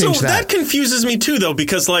so we got to change that. That confuses me too, though,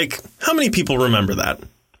 because like, how many people remember that?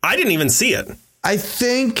 I didn't even see it. I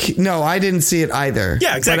think... No, I didn't see it either.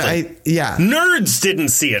 Yeah, exactly. Nerds didn't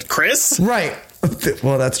see it, Chris. Right.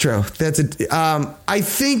 Well, that's true. I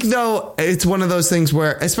think, though, it's one of those things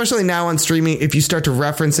where, especially now on streaming, if you start to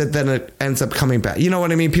reference it, then it ends up coming back. You know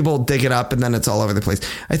what I mean? People dig it up and then it's all over the place.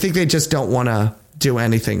 I think they just don't want to do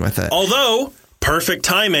anything with it. Although, perfect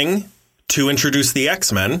timing to introduce the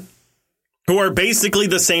X-Men, who are basically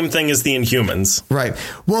the same thing as the Inhumans. Right.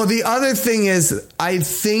 Well, the other thing is, I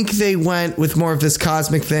think they went with more of this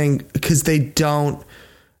cosmic thing because they don't...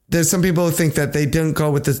 There's some people who think that they didn't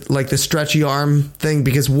go with the stretchy arm thing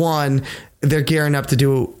because, one, they're gearing up to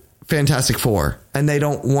do Fantastic Four, and they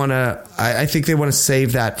don't want to. I think they want to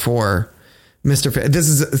save that for Mr. This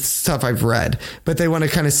is stuff I've read, but they want to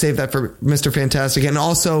kind of save that for Mr. Fantastic, and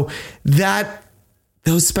also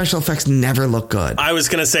those special effects never look good. I was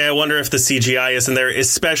going to say, I wonder if the CGI is in there,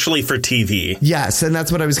 especially for TV. Yes, and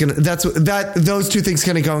that's what I was going to... Those two things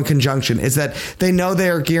kind of go in conjunction, is that they know they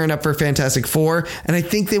are gearing up for Fantastic Four, and I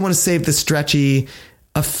think they want to save the stretchy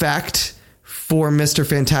effect for Mr.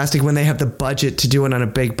 Fantastic when they have the budget to do it on a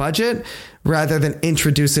big budget, rather than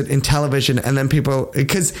introduce it in television, and then people...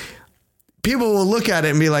 Because... people will look at it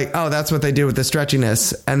and be like, oh, that's what they do with the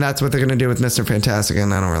stretchiness, and that's what they're going to do with Mr. Fantastic,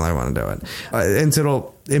 and I don't really want to do it. And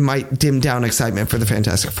so it might dim down excitement for the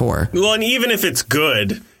Fantastic Four. Well, and even if it's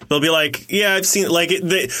good, they'll be like, yeah, I've seen... Like,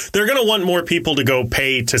 they're going to want more people to go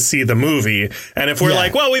pay to see the movie. And if we're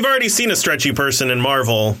like, well, we've already seen a stretchy person in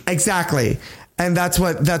Marvel. Exactly. And that's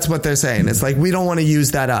what they're saying. It's like, we don't want to use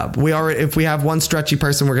that up. If we have one stretchy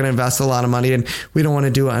person, we're going to invest a lot of money, and we don't want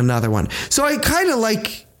to do another one. So I kind of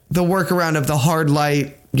like... the workaround of the hard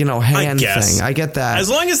light, hand thing. I get that. As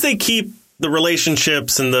long as they keep the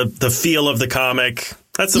relationships and the feel of the comic,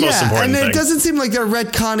 that's the most important thing. And it doesn't seem like they're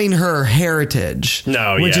retconning her heritage.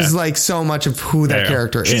 No, which is like so much of who that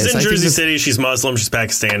character is. She's in Jersey City. She's Muslim. She's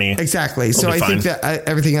Pakistani. Exactly. So I think that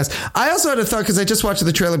everything else. I also had a thought, because I just watched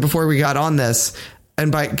the trailer before we got on this.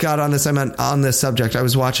 And by got on this, I meant on this subject. I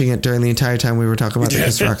was watching it during the entire time we were talking about the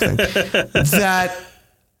Chris Rock thing. That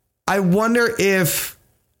I wonder if...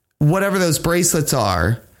 whatever those bracelets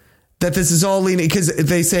are, that this is all leaning, because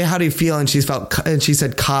they say, how do you feel? And she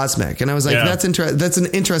said cosmic. And I was like, that's an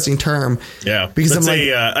interesting term. Yeah. Because I'm like,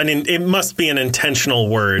 it must be an intentional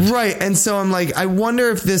word. Right. And so I'm like, I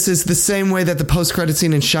wonder if this is the same way that the post-credit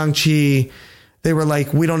scene in Shang-Chi they were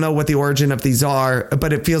like, we don't know what the origin of these are,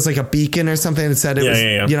 but it feels like a beacon or something. It said it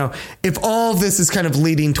was, you know, if all of this is kind of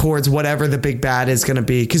leading towards whatever the big bad is going to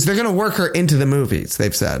be, because they're going to work her into the movies,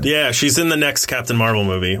 they've said. Yeah, she's in the next Captain Marvel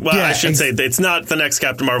movie. Well, I should say it's not the next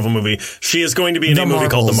Captain Marvel movie. She is going to be in a movie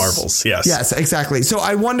called The Marvels. Yes. Yes, exactly. So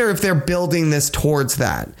I wonder if they're building this towards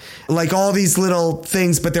that. Like all these little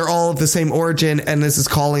things, but they're all of the same origin, and this is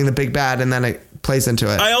calling the big bad, and then it plays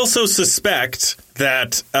into it. I also suspect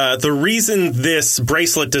that the reason this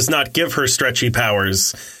bracelet does not give her stretchy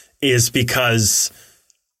powers is because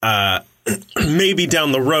maybe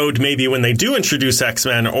down the road, maybe when they do introduce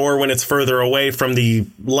X-Men, or when it's further away from the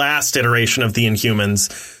last iteration of the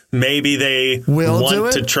Inhumans, maybe they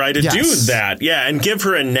want to try to do that. Yeah, and give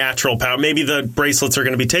her a natural power. Maybe the bracelets are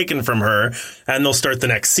going to be taken from her, and they'll start the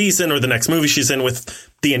next season or the next movie she's in with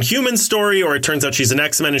the Inhuman story, or it turns out she's an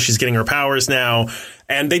X-Men and she's getting her powers now.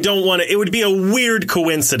 And they don't want to... It would be a weird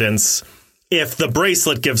coincidence if the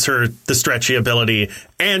bracelet gives her the stretchy ability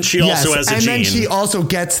and she also has a gene. And then she also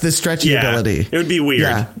gets the stretchy ability. It would be weird.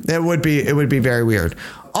 Yeah, it would be very weird.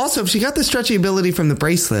 Also, if she got the stretchy ability from the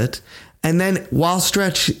bracelet, and then while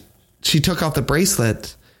stretched, she took off the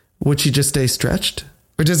bracelet, would she just stay stretched?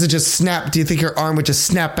 Or does it just snap? Do you think her arm would just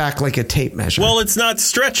snap back like a tape measure? Well, it's not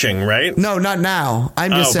stretching, right? No, not now.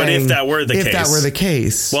 I'm just saying. But if that were the case. If that were the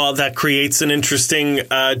case. Well, that creates an interesting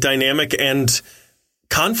dynamic and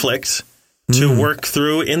conflict to work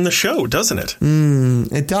through in the show, doesn't it?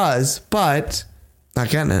 It does, but not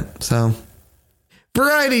getting it. So,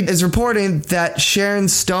 Variety is reporting that Sharon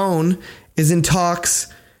Stone is in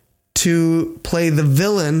talks to play the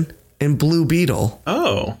villain in Blue Beetle.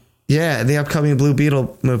 Oh. Yeah, the upcoming Blue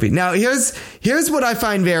Beetle movie. Now, here's what I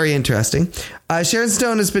find very interesting. Sharon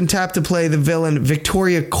Stone has been tapped to play the villain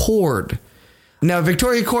Victoria Cord. Now,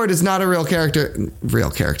 Victoria Cord is not a real character.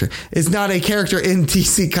 Is not a character in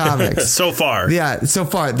DC Comics. So far. Yeah, so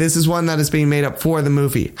far. This is one that is being made up for the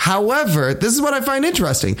movie. However, this is what I find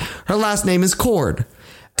interesting. Her last name is Cord.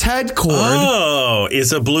 Ted Cord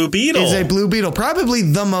is a Blue Beetle. Is a Blue Beetle. Probably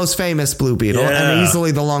the most famous Blue Beetle and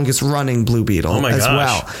easily the longest running Blue Beetle as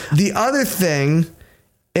well. The other thing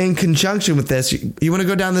in conjunction with this, you want to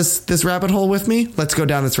go down this rabbit hole with me? Let's go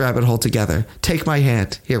down this rabbit hole together. Take my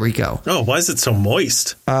hand. Here we go. Oh, why is it so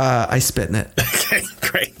moist? I spit in it. Okay,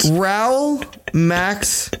 great. Raoul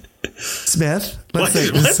Max Smith.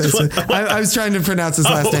 I was trying to pronounce his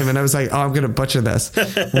last name and I was like, I'm going to butcher this.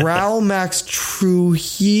 Raoul Max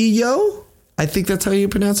Trujillo. I think that's how you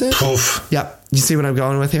pronounce it. Oof. Yep. You see what I'm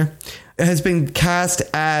going with here? It has been cast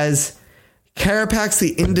as Carapax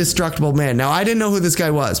the Indestructible Man. Now, I didn't know who this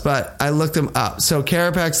guy was, but I looked him up. So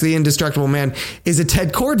Carapax the Indestructible Man is a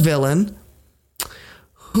Ted Cord villain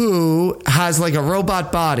who has like a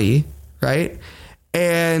robot body, right?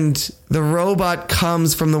 And the robot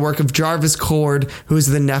comes from the work of Jarvis Cord, who's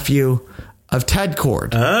the nephew of Ted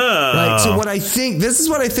Cord. Oh. Right? So this is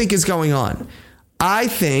what I think is going on. I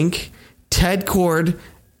think Ted Cord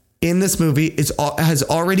in this movie has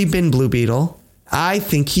already been Blue Beetle. I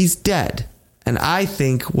think he's dead. And I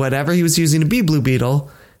think whatever he was using to be Blue Beetle,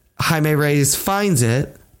 Jaime Reyes finds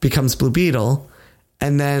it, becomes Blue Beetle,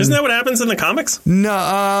 and then... Isn't that what happens in the comics?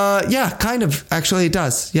 No, yeah, kind of. Actually, it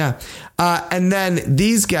does, yeah. And then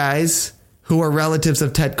these guys, who are relatives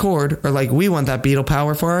of Ted Cord, are like, we want that Beetle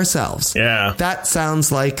power for ourselves. Yeah. That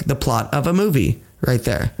sounds like the plot of a movie right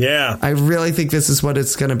there. Yeah. I really think this is what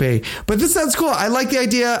it's going to be. But this sounds cool. I like the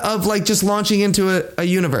idea of like just launching into a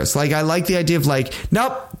universe. Like, I like the idea of like,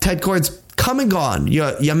 nope, Ted Cord's come and gone.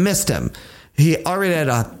 You missed him. He already had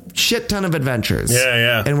a shit ton of adventures.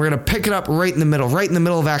 Yeah. And we're going to pick it up right in the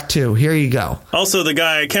middle of Act 2. Here you go. Also, the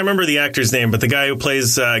guy, I can't remember the actor's name, but the guy who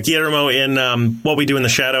plays Guillermo in What We Do in the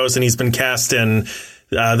Shadows, and he's been cast in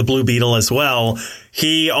the Blue Beetle as well.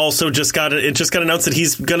 He also just got announced that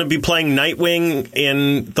he's going to be playing Nightwing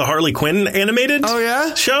in the Harley Quinn animated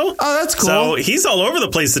show. Oh, that's cool. So he's all over the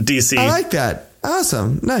place at DC. I like that.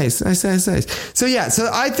 Awesome. Nice. So yeah,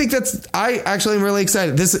 I actually am really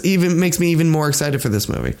excited. This even makes me even more excited for this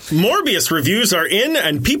movie. Morbius reviews are in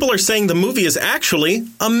and people are saying the movie is actually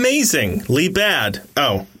amazingly bad.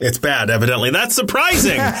 Oh, it's bad, evidently. That's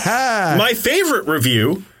surprising. My favorite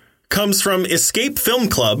review comes from Escape Film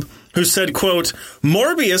Club, who said, quote,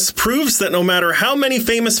 Morbius proves that no matter how many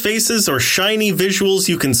famous faces or shiny visuals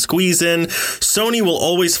you can squeeze in, Sony will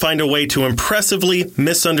always find a way to impressively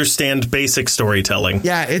misunderstand basic storytelling.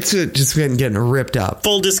 Yeah, it's just getting ripped up.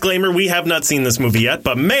 Full disclaimer, we have not seen this movie yet,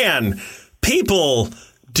 but man, people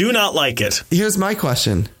do not like it. Here's my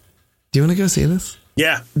question. Do you want to go see this?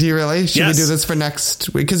 Yeah. Do you really? Should we do this for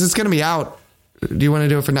next week? Because it's going to be out Do you want to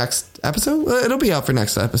do it for next episode? It'll be out for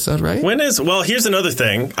next episode, right? Well, here's another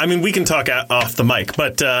thing. I mean, we can talk off the mic,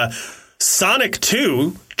 but Sonic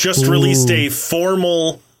 2 just released a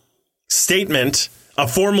formal statement, a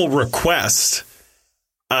formal request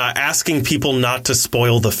asking people not to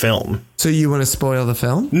spoil the film. So you want to spoil the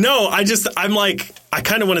film? No, I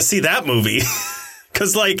kind of want to see that movie.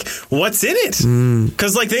 Because, like, what's in it?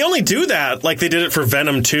 Because, like, they only do that. Like, they did it for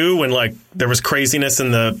Venom 2 when, like, there was craziness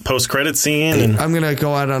in the post-credit scene. And I'm going to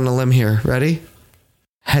go out on a limb here. Ready?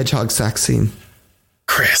 Hedgehog sex scene.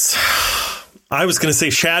 Chris. I was going to say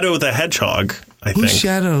Shadow the Hedgehog, I think. Who's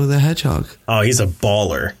Shadow the Hedgehog? Oh, he's a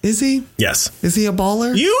baller. Is he? Yes. Is he a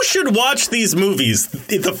baller? You should watch these movies.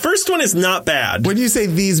 The first one is not bad. When you say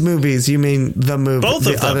these movies, you mean the movie? Both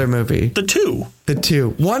of them. The other movie? The two. The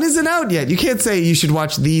two. One isn't out yet. You can't say you should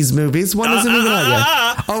watch these movies. One isn't even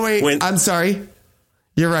out yet. Oh, wait. I'm sorry.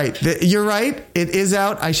 You're right. You're right. It is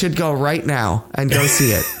out. I should go right now and go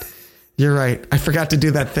see it. You're right. I forgot to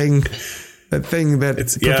do that thing. That thing that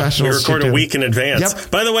professionals we record a week in advance.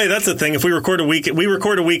 Yep. By the way, that's the thing. If we record a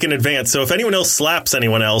week in advance. So if anyone else slaps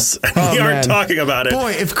anyone else, and we aren't talking about it.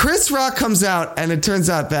 Boy, if Chris Rock comes out and it turns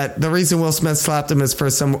out that the reason Will Smith slapped him is for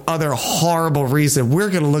some other horrible reason, we're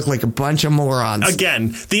going to look like a bunch of morons.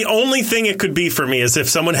 Again, the only thing it could be for me is if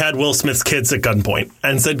someone had Will Smith's kids at gunpoint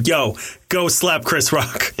and said, yo, go slap Chris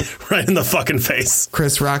Rock right in the fucking face.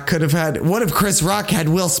 Chris Rock could have had... What if Chris Rock had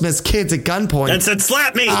Will Smith's kids at gunpoint? And said,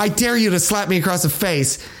 slap me! I dare you to slap me across the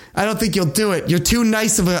face. I don't think you'll do it. You're too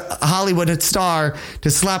nice of a Hollywood star to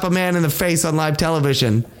slap a man in the face on live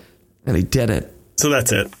television. And he did it. So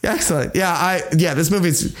that's it. Excellent. Yeah, this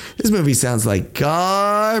movie sounds like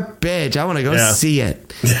garbage. I want to go see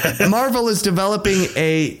it. Marvel is developing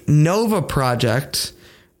a Nova project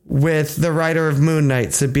with the writer of Moon Knight,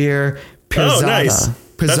 Sabir Pirzada. Oh, nice.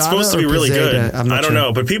 That's supposed to be really good. I don't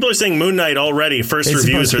know, but people are saying Moon Knight already. First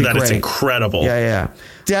reviews are that it's incredible. Yeah.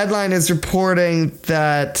 Deadline is reporting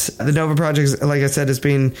that the Nova project, like I said, is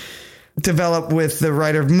being developed with the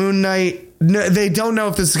writer of Moon Knight. No, they don't know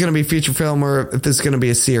if this is going to be a feature film or if this is going to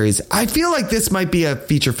be a series. I feel like this might be a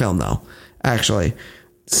feature film, though, actually.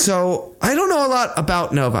 So I don't know a lot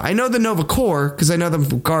about Nova. I know the Nova Corps because I know them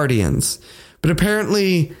from Guardians. But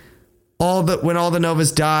apparently... when all the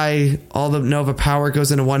Novas die, all the Nova power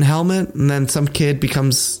goes into one helmet, and then some kid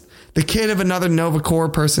becomes... The kid of another Nova Corps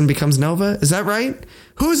person becomes Nova? Is that right?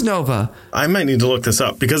 Who's Nova? I might need to look this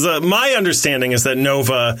up, because my understanding is that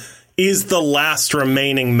Nova is the last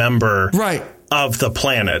remaining member of the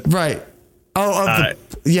planet. Right.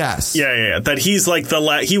 Yes. Yeah. That he's like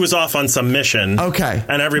he was off on some mission. Okay.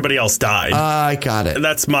 And everybody else died. I got it.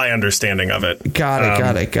 That's my understanding of it. Got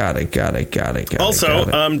it.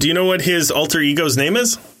 Also, do you know what his alter ego's name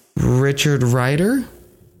is? Richard Ryder?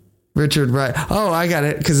 Richard Ryder. Oh, I got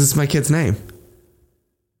it, because it's my kid's name.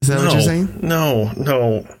 Is that what you're saying? No.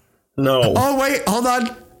 Oh, wait, hold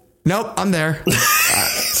on. Nope, I'm there.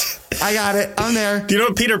 I got it. I'm there. Do you know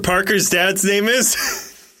what Peter Parker's dad's name is?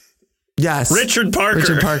 Yes. Richard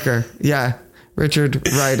Parker. Yeah. Richard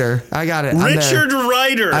Ryder. I got it. Richard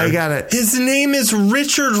Ryder. I got it. His name is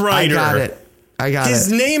Richard Ryder. I got it.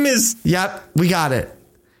 His name is... Yep. We got it.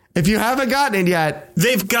 If you haven't gotten it yet...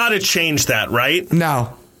 They've got to change that, right?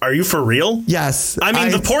 No. Are you for real? Yes. I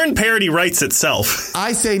mean, the porn parody writes itself.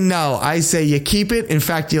 I say no. I say you keep it. In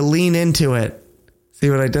fact, you lean into it. See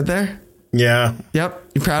what I did there? Yeah.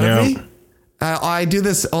 Yep. You proud of me? I do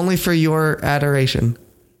this only for your adoration.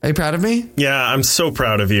 Are you proud of me? Yeah, I'm so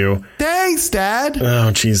proud of you. Thanks, Dad. Oh,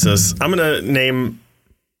 Jesus. I'm going to name...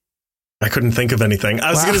 I couldn't think of anything. I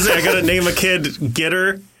was going to say, I got to name a kid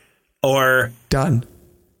Gitter or... Done.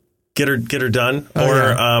 Gitter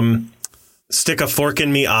Done. Stick a fork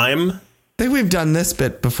in me, I'm. I think we've done this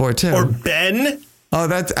bit before, too. Or Ben. Oh,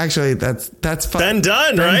 that's fun. Ben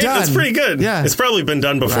Dunn, right? Dunn. That's pretty good. Yeah. It's probably been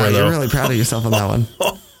done before, though. You're really proud of yourself on that one.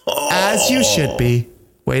 As you should be.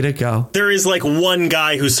 Way to go. There is like one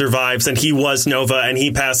guy who survives, and he was Nova, and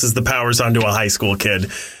he passes the powers on to a high school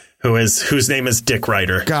kid whose name is Dick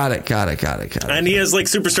Ryder. Got it. And he has like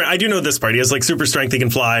super strength. I do know this part. He has like super strength. He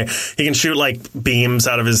can fly. He can shoot like beams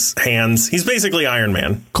out of his hands. He's basically Iron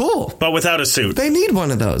Man. Cool. But without a suit. They need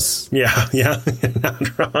one of those. Yeah.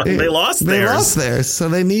 Not wrong. They lost theirs, so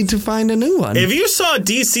they need to find a new one. If you saw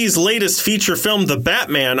DC's latest feature film, The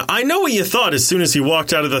Batman, I know what you thought as soon as you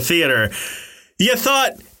walked out of the theater. You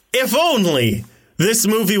thought, if only this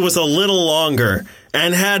movie was a little longer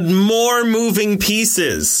and had more moving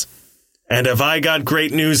pieces. And have I got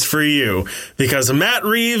great news for you, because Matt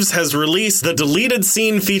Reeves has released the deleted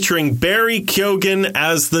scene featuring Barry Keoghan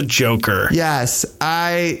as the Joker. Yes,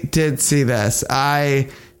 I did see this. I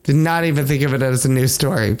did not even think of it as a news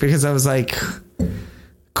story, because I was like,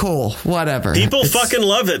 cool, whatever. People fucking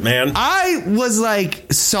love it, man. I was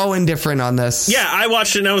like so indifferent on this. Yeah, I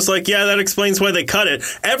watched it and I was like, yeah, that explains why they cut it.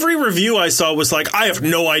 Every review I saw was like, I have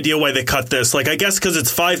no idea why they cut this. Like, I guess because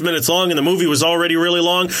it's 5 minutes long and the movie was already really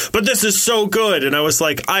long, but this is so good. And I was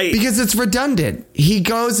like, because it's redundant. He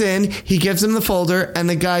goes in, he gives him the folder, and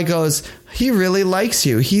the guy goes, he really likes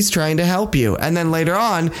you. He's trying to help you. And then later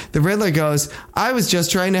on, the Riddler goes, I was just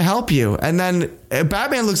trying to help you. And then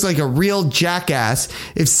Batman looks like a real jackass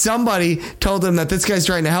if somebody told him that this guy's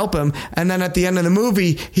trying to help him. And then at the end of the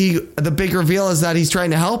movie, the big reveal is that he's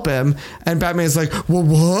trying to help him. And Batman's like, well,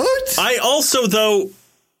 what? I also, though,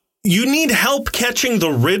 you need help catching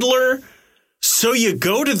the Riddler, so you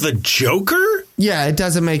go to the Joker? Yeah, it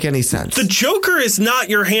doesn't make any sense. The Joker is not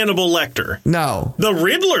your Hannibal Lecter. No. The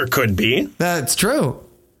Riddler could be. That's true.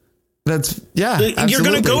 Yeah. You're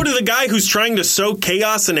going to go to the guy who's trying to sow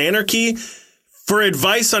chaos and anarchy for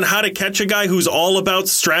advice on how to catch a guy who's all about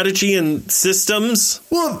strategy and systems?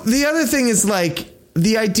 Well, the other thing is like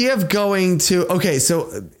the idea of going to, okay,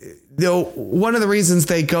 so one of the reasons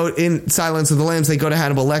they go in Silence of the Lambs, they go to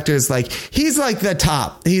Hannibal Lecter is like, he's like the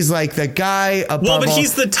top. He's like the guy above. Well, but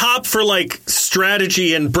he's the top for like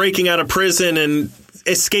strategy and breaking out of prison and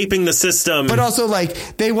escaping the system. But also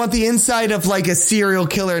like they want the inside of like a serial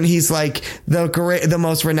killer, and he's like the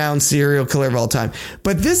most renowned serial killer of all time.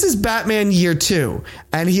 But this is Batman year 2,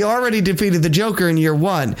 and he already defeated the Joker in year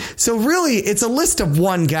 1. So really it's a list of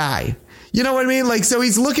one guy. You know what I mean? Like, so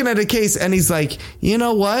he's looking at a case and he's like, you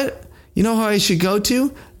know what? You know who I should go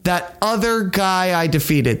to? That other guy I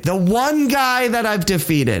defeated. The one guy that I've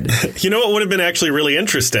defeated. You know what would have been actually really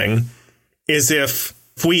interesting is if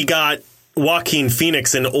we got Joaquin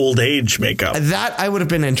Phoenix in old age makeup. That I would have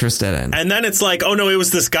been interested in. And then it's like, oh no, it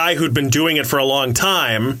was this guy who'd been doing it for a long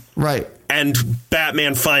time. Right. And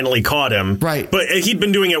Batman finally caught him. Right. But he'd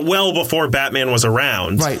been doing it well before Batman was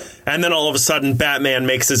around. Right. And then all of a sudden Batman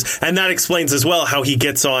makes his, and that explains as well how he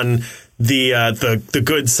gets on the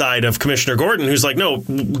good side of Commissioner Gordon, who's like, no,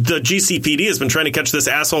 the GCPD has been trying to catch this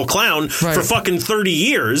asshole clown for fucking 30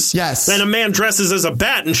 years. Yes. And a man dresses as a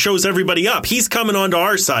bat and shows everybody up. He's coming onto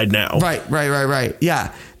our side now. Right.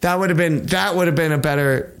 Yeah. That would have been a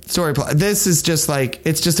better story plot. This is just like,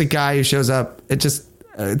 it's just a guy who shows up.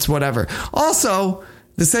 It's whatever. Also,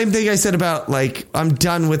 the same thing I said about like, I'm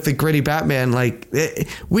done with the gritty Batman. Like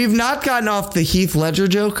we've not gotten off the Heath Ledger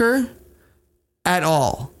Joker at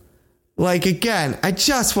all. Like, again, I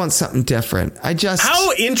just want something different.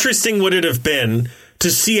 How interesting would it have been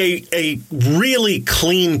to see a really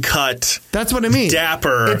clean cut? That's what I mean.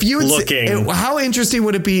 Dapper looking. How interesting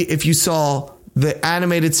would it be if you saw the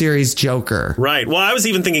animated series Joker? Right. Well, I was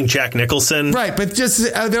even thinking Jack Nicholson. Right. But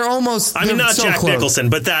just they're almost. I mean, not so Jack close.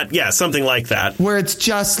 Nicholson, but something like that. Where it's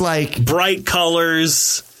just like bright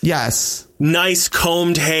colors. Yes. Nice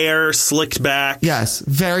combed hair, slicked back. Yes.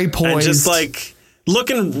 Very poised. And just like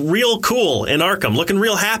looking real cool in Arkham, looking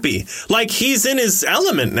real happy. Like he's in his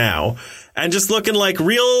element now and just looking like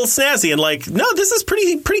real snazzy and like, no, this is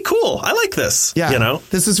pretty cool. I like this. Yeah. You know,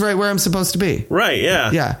 this is right where I'm supposed to be. Right.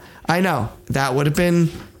 Yeah. Yeah. I know that would have been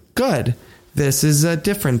good. This is a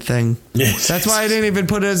different thing. That's why I didn't even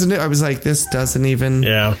put it as I was like, this doesn't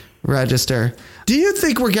even register. Do you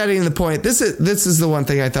think we're getting to the point? This is the one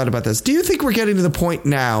thing I thought about this. Do you think we're getting to the point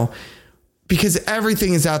now, because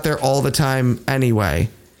everything is out there all the time anyway,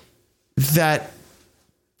 that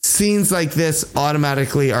scenes like this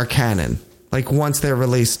automatically are canon? Like once they're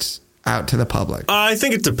released out to the public? I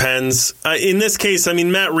think it depends. In this case, I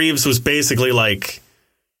mean, Matt Reeves was basically like,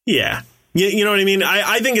 yeah. You know what I mean?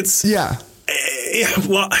 I think it's... Yeah.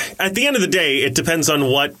 Well, at the end of the day, it depends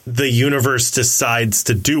on what the universe decides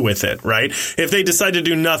to do with it, right? If they decide to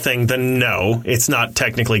do nothing, then no, it's not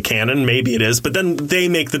technically canon. Maybe it is, but then they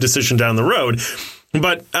make the decision down the road.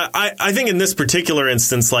 But I think in this particular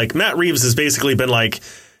instance, like Matt Reeves has basically been like,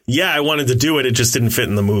 yeah, I wanted to do it. It just didn't fit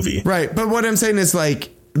in the movie. Right. But what I'm saying is like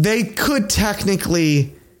they could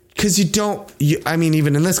technically... Because I mean,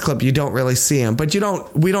 even in this clip, you don't really see him, but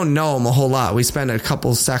we don't know him a whole lot. We spend a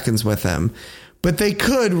couple seconds with him, but they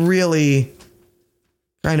could really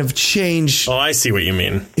kind of change. Oh, I see what you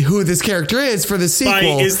mean. Who this character is for the sequel.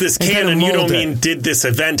 By is this canon? You don't mean did this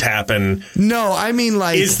event happen? No, I mean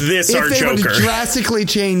like is this our Joker? If they would drastically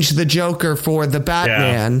change the Joker for the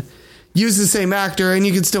Batman, use the same actor, and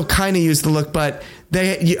you can still kind of use the look, but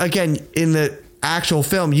again in the actual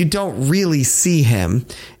film, you don't really see him.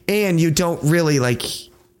 And you don't really like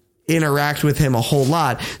interact with him a whole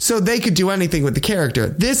lot. So they could do anything with the character.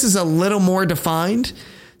 This is a little more defined.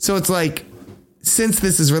 So it's like, since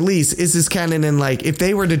this is released, is this canon? And like, if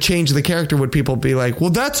they were to change the character, would people be like, well,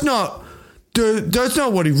 that's not That's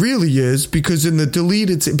not what he really is, because in the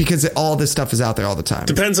deleted, because all this stuff is out there all the time.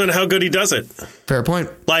 Depends on how good he does it. Fair point.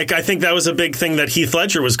 Like, I think that was a big thing that Heath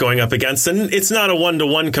Ledger was going up against. And it's not a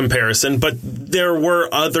 1-to-1 comparison, but there were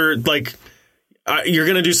other, like, you're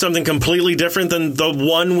going to do something completely different than the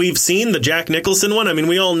one we've seen, the Jack Nicholson one. I mean,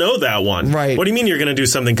 we all know that one. Right. What do you mean you're going to do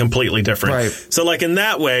something completely different? Right. So, like, in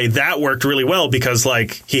that way, that worked really well because,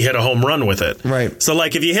 like, he hit a home run with it. Right. So,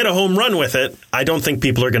 like, if you hit a home run with it, I don't think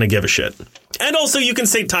people are going to give a shit. And also, you can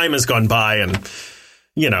say time has gone by and,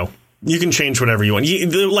 you know, you can change whatever you want.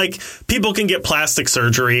 Like, people can get plastic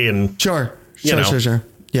surgery and... Sure. Sure.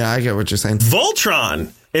 Yeah, I get what you're saying.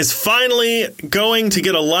 Voltron is finally going to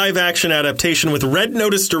get a live-action adaptation with Red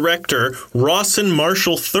Notice director Rawson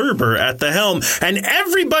Marshall Thurber at the helm. And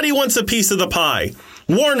everybody wants a piece of the pie.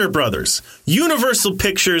 Warner Brothers, Universal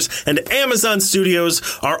Pictures, and Amazon Studios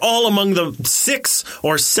are all among the 6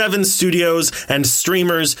 or 7 studios and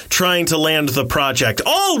streamers trying to land the project,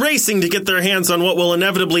 all racing to get their hands on what will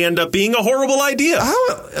inevitably end up being a horrible idea.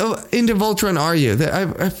 How into Voltron are you?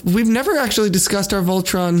 We've never actually discussed our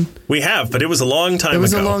Voltron. We have, but it was a long time ago. It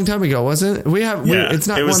was a long time ago, wasn't it? It's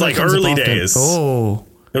not. It was one like that comes early up often. days. Oh.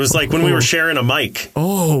 It was like when we were sharing a mic.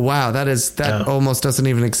 Oh, wow. That almost doesn't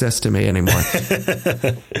even exist to me anymore.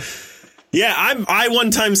 Yeah, I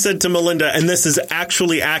one time said to Melinda, and this is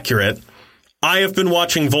actually accurate, I have been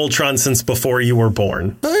watching Voltron since before you were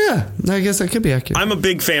born. Oh, yeah. I guess that could be accurate. I'm a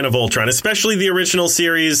big fan of Voltron, especially the original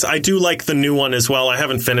series. I do like the new one as well. I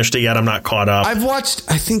haven't finished it yet. I'm not caught up. I've watched,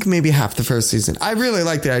 I think, maybe half the first season. I really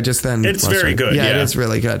liked it. It's very good. Yeah, it is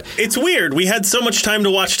really good. It's weird. We had so much time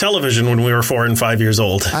to watch television when we were 4 and 5 years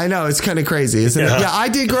old. I know. It's kind of crazy, isn't it? Yeah, I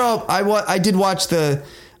did grow up. I did watch the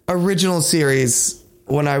original series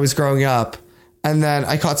when I was growing up. And then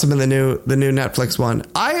I caught some of the new Netflix one.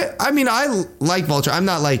 I mean, I like Voltron. I'm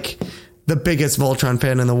not like the biggest Voltron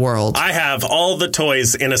fan in the world. I have all the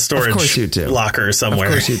toys in a storage locker somewhere.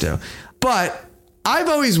 Of course you do. But I've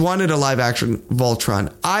always wanted a live action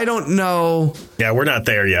Voltron. I don't know. Yeah, we're not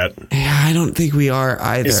there yet. Yeah, I don't think we are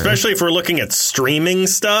either. Especially if we're looking at streaming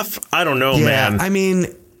stuff. I don't know, man. I mean,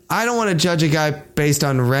 I don't want to judge a guy based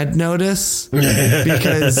on Red Notice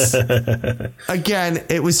because, again,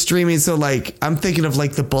 it was streaming. So, like, I'm thinking of,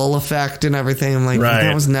 like, the Bull effect and everything. I'm like,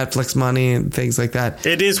 that was Netflix money and things like that.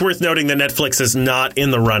 It is worth noting that Netflix is not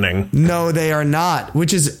in the running. No, they are not,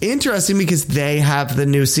 which is interesting because they have the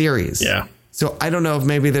new series. Yeah. So I don't know if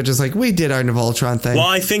maybe they're just like, we did our Voltron thing. Well,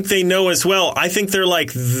 I think they know as well. I think they're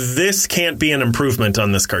like, this can't be an improvement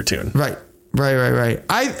on this cartoon. Right.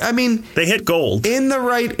 I mean, they hit gold. In the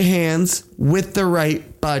right hands with the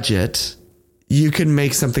right budget, you can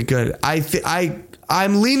make something good.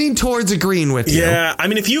 I'm leaning towards agreeing with you. Yeah, I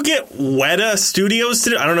mean, if you get Weta Studios to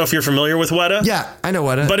do, I don't know if you're familiar with Weta. Yeah, I know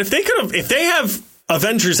Weta. But if they have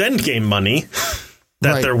Avengers Endgame money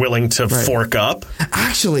that they're willing to fork up.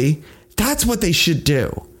 Actually, that's what they should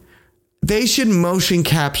do. They should motion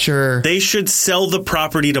capture. They should sell the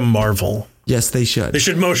property to Marvel. Yes, they should. They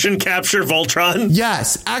should motion capture Voltron?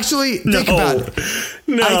 Yes. Actually, think about it.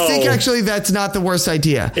 No. I think actually that's not the worst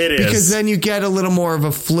idea. It is. Because then you get a little more of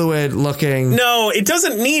a fluid looking. No, it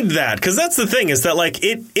doesn't need that. Because that's the thing is that, like,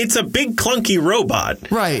 it's a big clunky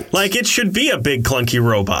robot. Right. Like, it should be a big clunky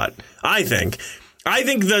robot, I think. I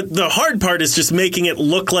think the hard part is just making it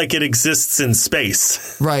look like it exists in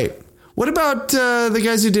space. Right. What about the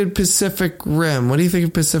guys who did Pacific Rim? What do you think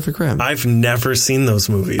of Pacific Rim? I've never seen those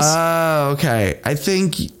movies. Oh, okay. I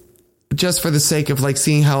think just for the sake of like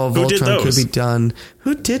seeing how a Voltron could be done.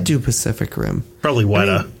 Who did do Pacific Rim? Probably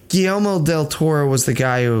Weta. Guillermo del Toro was the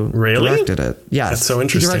guy who directed it. Yes. That's so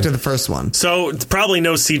interesting. He directed the first one. So it's probably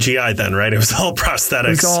no CGI then, right? It was all prosthetics. It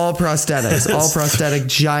was all prosthetics. All prosthetic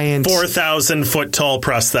giant. 4,000 foot tall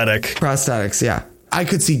prosthetic. Prosthetics, yeah. I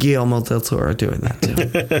could see Guillermo del Toro doing that too.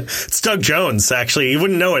 It's Doug Jones, actually. You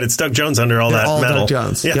wouldn't know it. It's Doug Jones under all that metal. Doug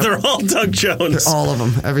Jones. Yeah, they're all Doug Jones. They're all of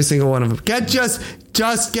them. Every single one of them.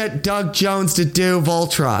 Just get Doug Jones to do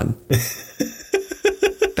Voltron.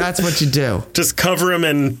 That's what you do. Just cover him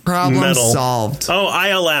in Problem metal. Solved. Oh,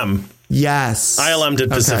 ILM. Yes. ILM did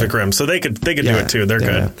Pacific Rim, so they could do it too. They're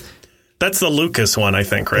good. That's the Lucas one, I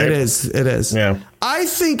think, right? It is. Yeah. I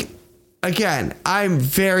think, again, I'm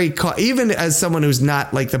very, even as someone who's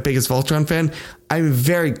not like the biggest Voltron fan, I'm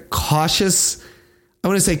very cautious. I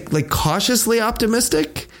want to say like cautiously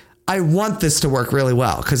optimistic. I want this to work really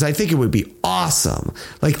well because I think it would be awesome.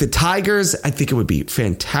 Like the Tigers, I think it would be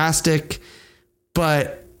fantastic,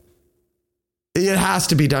 but it has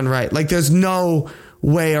to be done right. Like there's no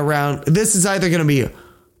way around. This is either going to be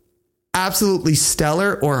absolutely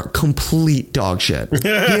stellar or complete dog shit. You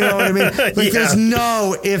know what I mean? Like there's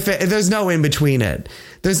no in between it.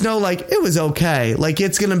 There's no like it was okay. Like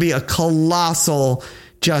it's going to be a colossal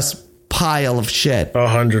just pile of shit.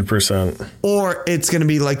 100%. Or it's going to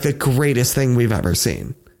be like the greatest thing we've ever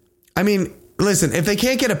seen. I mean, listen, if they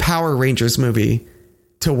can't get a Power Rangers movie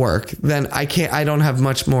to work, then I don't have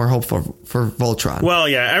much more hope for Voltron. Well,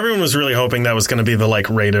 yeah, everyone was really hoping that was going to be the like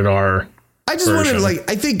rated R. I just wanted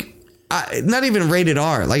I think not even rated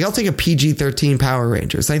R. Like I'll take a PG-13 Power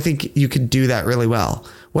Rangers. I think you could do that really well.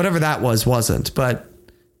 Whatever that wasn't, but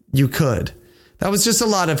you could. That was just a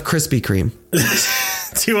lot of Krispy Kreme.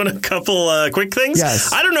 Do you want a couple quick things?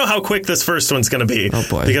 Yes. I don't know how quick this first one's going to be. Oh,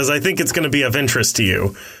 boy. Because I think it's going to be of interest to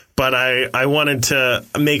you. But I wanted to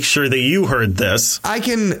make sure that you heard this. I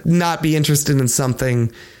can not be interested in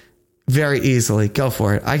something very easily. Go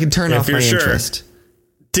for it. I can turn off my interest.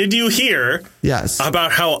 Did you hear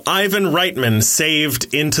about how Ivan Reitman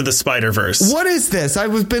saved Into the Spider-Verse? What is this?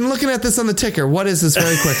 I've been looking at this on the ticker. What is this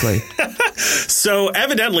very quickly? So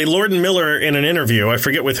evidently, Lord and Miller, in an interview, I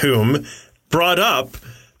forget with whom, brought up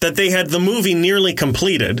that they had the movie nearly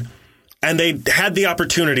completed and they had the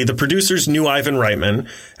opportunity. The producers knew Ivan Reitman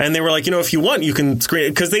and they were like, if you want, you can screen it,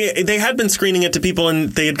 because they had been screening it to people and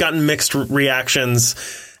they had gotten mixed reactions.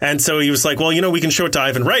 And so he was like, well, we can show it to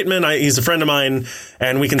Ivan Reitman. He's a friend of mine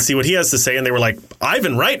and we can see what he has to say. And they were like,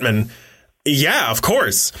 Ivan Reitman? Yeah, of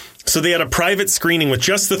course. So they had a private screening with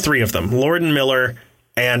just the three of them, Lord and Miller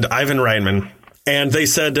and Ivan Reitman. And they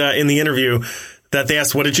said in the interview that they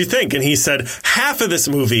asked, what did you think? And he said, half of this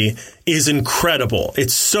movie is incredible.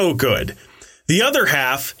 It's so good. The other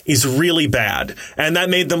half is really bad. And that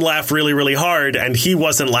made them laugh really, really hard. And he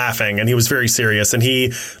wasn't laughing and he was very serious. And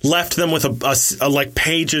he left them with a like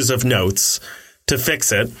pages of notes to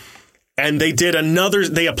fix it. And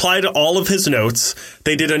they applied all of his notes.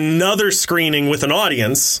 They did another screening with an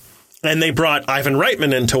audience and they brought Ivan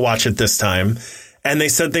Reitman in to watch it this time. And they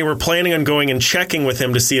said they were planning on going and checking with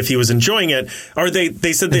him to see if he was enjoying it. Or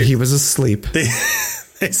they said that he was asleep.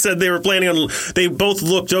 They said they were planning on. They both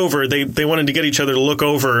looked over. They wanted to get each other to look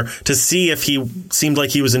over to see if he seemed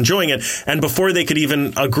like he was enjoying it. And before they could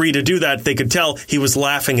even agree to do that, they could tell he was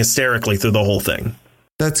laughing hysterically through the whole thing.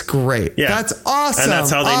 That's great. Yeah. That's awesome. And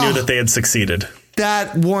that's how they knew that they had succeeded.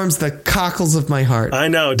 That warms the cockles of my heart. I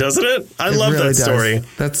know, doesn't it? I love that story.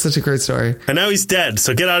 That's such a great story. And now he's dead,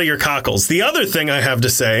 so get out of your cockles. The other thing I have to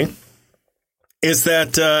say is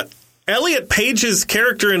that Elliot Page's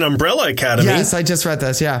character in Umbrella Academy... Yes, I just read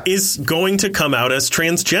this, ...is going to come out as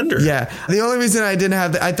transgender. Yeah. The only reason I didn't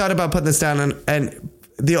have... I thought about putting this down, and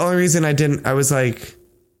the only reason I didn't... I was like,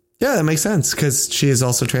 yeah, that makes sense, because she is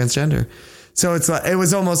also transgender. So it's like... It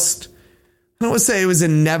was almost... I don't want to say it was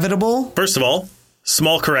inevitable. First of all...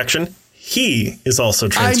 Small correction. He is also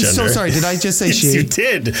transgender. I'm so sorry. Did I just say she? Yes, you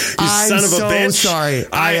did. You son of a bitch. I'm so sorry.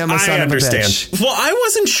 I am a son of a bitch. Well, I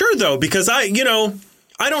wasn't sure, though, because I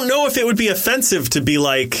don't know if it would be offensive to be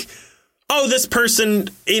like, oh, this person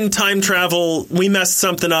in time travel, we messed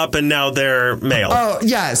something up and now they're male. Oh,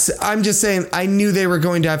 yes. I'm just saying I knew they were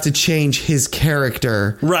going to have to change his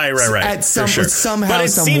character. Right. At somehow, but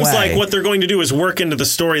it some seems way. like what they're going to do is work into the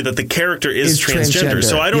story that the character is transgender.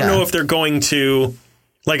 So I don't know if they're going to...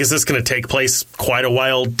 Like, is this going to take place quite a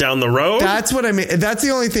while down the road? That's what I mean. That's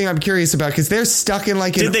the only thing I'm curious about, because they're stuck in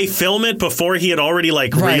like... Did they film it before he had already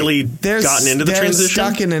really gotten into the transition? They're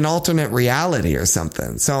stuck in an alternate reality or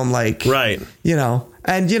something. So I'm like... Right.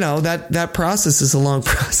 And that process is a long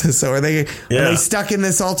process. So are they stuck in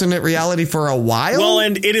this alternate reality for a while? Well,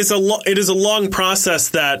 and it is a long process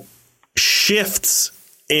that shifts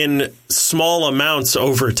in small amounts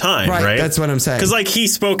over time, right? That's what I'm saying. Because like he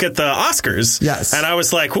spoke at the Oscars. Yes. And I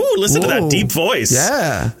was like, ooh, listen to that deep voice.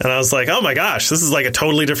 Yeah. And I was like, oh my gosh, this is like a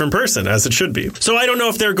totally different person, as it should be. So I don't know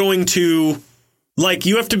if they're going to, like,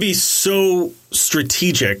 you have to be so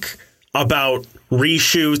strategic about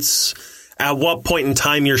reshoots, at what point in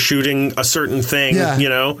time you're shooting a certain thing,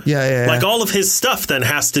 Yeah. Like all of his stuff then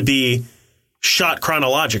has to be shot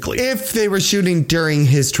chronologically. If they were shooting during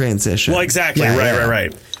his transition. Well, exactly.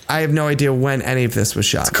 Right. I have no idea when any of this was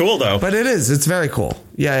shot. It's cool, though. But it is. It's very cool.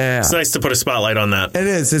 Yeah. It's nice to put a spotlight on that. It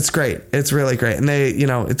is. It's great. It's really great. And they,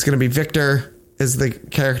 it's going to be Victor is the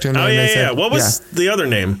character name. Oh, yeah. What was the other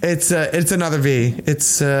name? It's another V.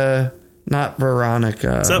 It's not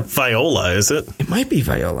Veronica. It's not Viola, is it? It might be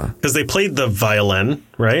Viola. Because they played the violin,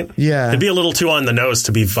 right? Yeah. It'd be a little too on the nose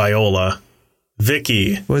to be Viola.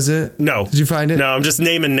 Vicky. Was it? No. Did you find it? No, I'm just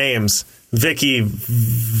naming names. Vicky,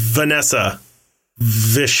 Vanessa,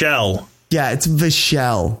 Vichelle. Yeah, it's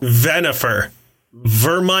Vichelle. Venifer.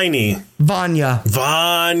 Vermini. Vanya.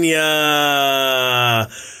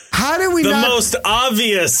 How How did we The not? most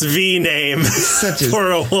obvious V name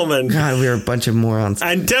for a woman. God, we are a bunch of morons.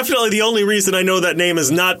 And definitely the only reason I know that name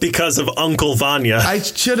is not because of Uncle Vanya. I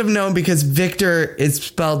should have known because Victor is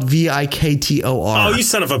spelled Viktor. Oh, you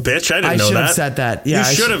son of a bitch. I didn't know that. I should have said that. Yeah,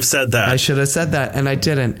 you should have said that. I should have said that, and I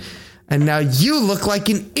didn't. And now you look like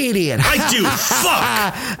an idiot. I do.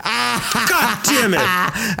 Fuck. God damn it.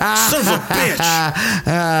 Son of a bitch.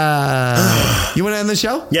 You want to end the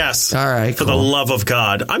show? Yes. All right. For the love of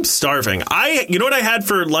God. I'm starving. You know what I had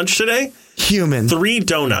for lunch today? Human. 3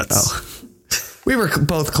 donuts. Oh. We were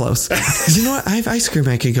both close. You know what? I have ice cream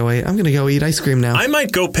I could go eat. I'm going to go eat ice cream now. I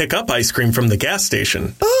might go pick up ice cream from the gas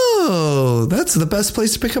station. Oh, that's the best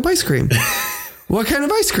place to pick up ice cream. What kind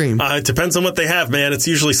of ice cream? It depends on what they have, man. It's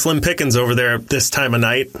usually slim pickings over there at this time of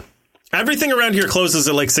night. Everything around here closes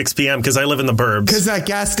at like 6 p.m. because I live in the burbs. Because that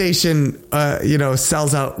gas station,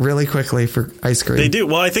 sells out really quickly for ice cream. They do.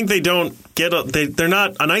 Well, I think they don't get they're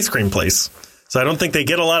not an ice cream place. So I don't think they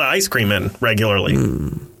get a lot of ice cream in regularly.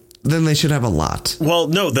 Then they should have a lot. Well,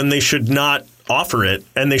 no, then they should not offer it,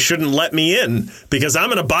 and they shouldn't let me in because I'm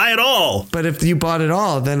going to buy it all. But if you bought it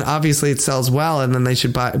all, then obviously it sells well, and then they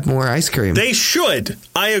should buy more ice cream. They should.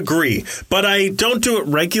 I agree. But I don't do it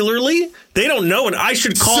regularly. They don't know, and I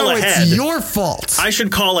should call ahead. It's your fault. I should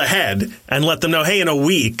call ahead and let them know, hey, in a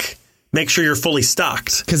week, make sure you're fully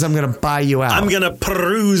stocked. Because I'm going to buy you out. I'm going to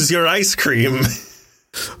peruse your ice cream.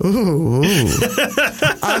 Ooh.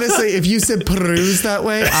 Honestly, if you said peruse that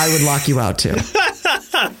way, I would lock you out too.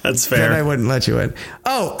 That's fair. Then I wouldn't let you in.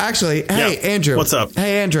 Oh, actually, hey, Andrew. What's up?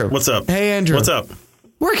 Hey, Andrew. What's up? Hey, Andrew. What's up?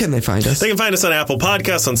 Where can they find us? They can find us on Apple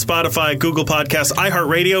Podcasts, on Spotify, Google Podcasts,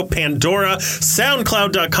 iHeartRadio, Pandora,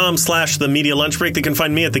 SoundCloud.com/The Media Lunch Break. They can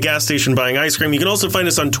find me at the gas station buying ice cream. You can also find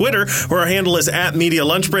us on Twitter, where our handle is @Media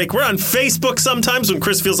Lunch Break. We're on Facebook sometimes when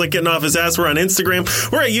Chris feels like getting off his ass. We're on Instagram.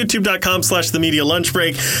 We're at YouTube.com/The Media Lunch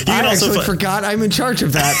Break. You can also forgot I'm in charge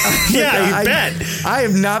of that. Yeah, you bet. I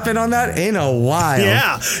have not been on that in a while.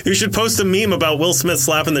 Yeah, you should post a meme about Will Smith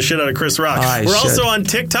slapping the shit out of Chris Rock. We're also on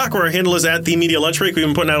TikTok, where our handle is @The Media Lunch Break. We've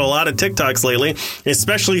been putting out a lot of TikToks lately,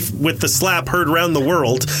 especially with the slap heard around the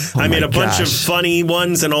world. I made a bunch of funny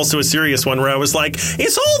ones and also a serious one where I was like,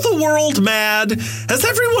 is all the world mad? Has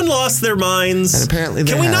everyone lost their minds? And apparently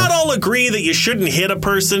they Can we have. not all agree that you shouldn't hit a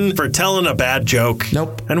person for telling a bad joke?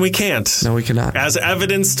 Nope. And we can't. No, we cannot. As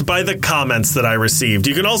evidenced by the comments that I received.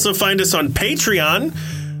 You can also find us on Patreon,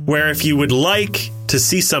 where if you would like to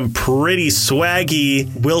see some pretty swaggy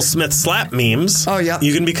Will Smith slap memes,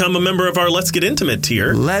 you can become a member of our Let's Get Intimate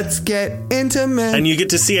tier. Let's get intimate. And you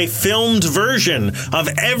get to see a filmed version of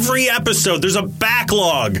every episode. There's a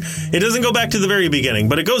backlog. It doesn't go back to the very beginning,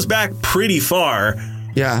 but it goes back pretty far.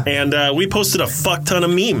 Yeah. And we posted a fuck ton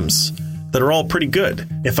of memes that are all pretty good,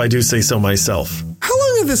 if I do say so myself. How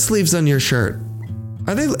long are the sleeves on your shirt?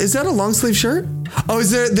 Is that a long sleeve shirt? Oh,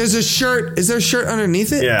 there's a shirt. Is there a shirt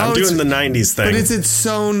underneath it? Yeah, I'm doing the 90s thing. But is it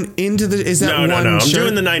sewn into the, is that one shirt? No. I'm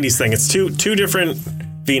doing the 90s thing. It's two different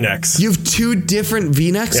V-necks. You have 2 different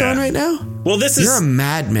V-necks on right now? Well, You're a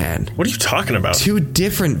madman. What are you talking about? 2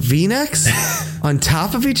 different V-necks on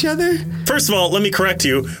top of each other? First of all, let me correct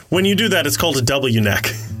you. When you do that, it's called a W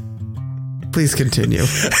neck. Please continue.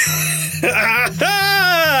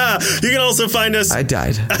 You can also find us. I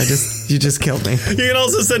died. You just killed me. You can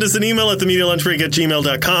also send us an email at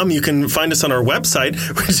themedialunchbreak@gmail.com. You can find us on our website,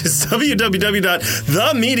 which is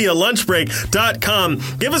www.themedialunchbreak.com.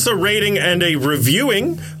 Give us a rating and a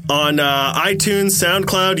reviewing on iTunes,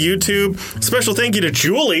 SoundCloud, YouTube. Special thank you to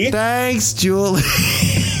Julie. Thanks, Julie.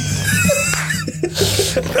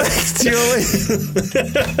 Thanks, Julie.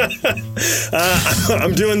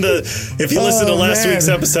 I'm doing if you listen to last week's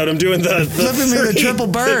episode, I'm doing flipping me the triple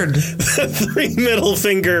bird. The 3 middle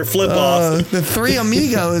finger flip off. The 3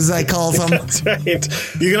 amigos, I call them. That's right.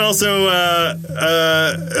 You can also,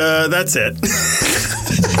 that's it.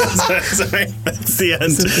 That's the end.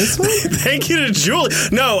 Is it this one? Thank you to Julie.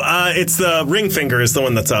 No, it's the ring finger is the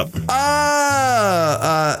one that's up.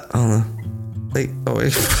 Hold on. Wait,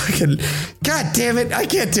 fucking... God damn it, I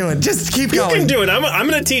can't do it. Just keep going. You can do it. I'm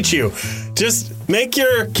going to teach you. Just make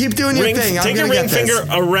your... Keep doing your thing. Take your ring finger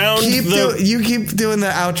around You keep doing the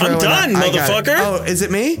outro. I'm done, motherfucker. Oh, is it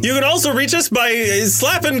me? You can also reach us by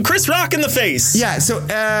slapping Chris Rock in the face. Yeah, so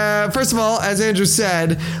first of all, as Andrew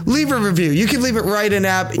said, leave a review. You can leave it right in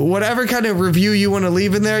app. Whatever kind of review you want to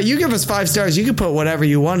leave in there, you give us 5 stars. You can put whatever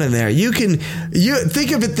you want in there. You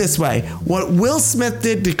think of it this way. What Will Smith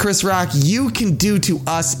did to Chris Rock, you can do to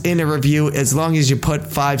us in a review as long as you put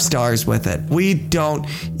 5 stars with it. We don't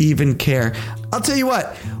even care. I'll tell you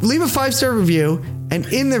what, leave a 5-star review, and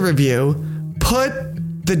in the review, put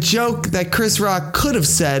the joke that Chris Rock could have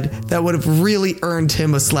said that would have really earned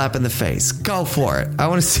him a slap in the face. Go for it. I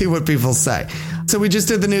want to see what people say. So we just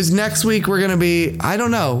did the news. Next week, we're going to be, I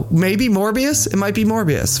don't know, maybe Morbius? It might be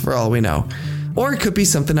Morbius for all we know. Or it could be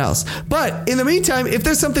something else. But in the meantime, if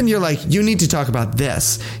there's something you're like, you need to talk about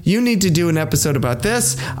this. You need to do an episode about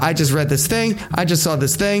this. I just read this thing. I just saw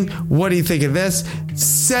this thing. What do you think of this?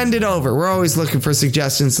 Send it over. We're always looking for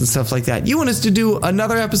suggestions and stuff like that. You want us to do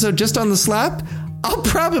another episode just on the slap? I'll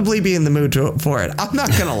probably be in the mood for it. I'm not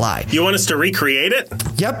going to lie. You want us to recreate it?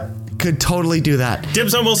 Yep. Could totally do that.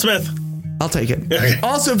 Dibs on Will Smith. I'll take it. Okay.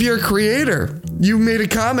 Also, if you're a creator, you made a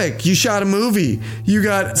comic, you shot a movie, you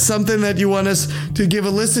got something that you want us to give a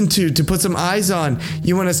listen to put some eyes on,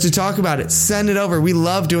 you want us to talk about it, send it over. We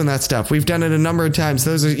love doing that stuff. We've done it a number of times.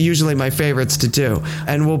 Those are usually my favorites to do.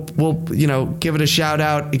 And we'll give it a shout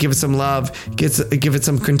out, give it some love, give it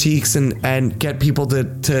some critiques and get people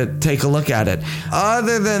to take a look at it.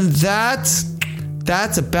 Other than that,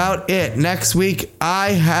 that's about it. Next week,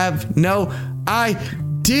 I have no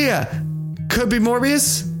idea. Could be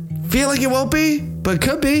Morbius. Feel like it won't be, but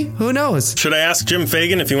could be. Who knows? Should I ask Jim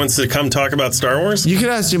Fagan if he wants to come talk about Star Wars? You could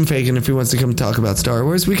ask Jim Fagan if he wants to come talk about Star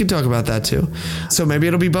Wars. We could talk about that too. So maybe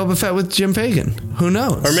it'll be Boba Fett with Jim Fagan. Who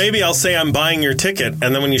knows? Or maybe I'll say I'm buying your ticket,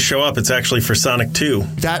 and then when you show up, it's actually for Sonic 2.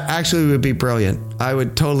 That actually would be brilliant. I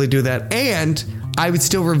would totally do that. And I would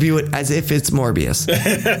still review it as if it's Morbius.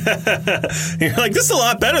 You're like, this is a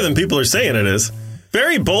lot better than people are saying it is.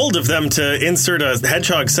 Very bold of them to insert a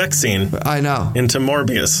hedgehog sex scene. I know. Into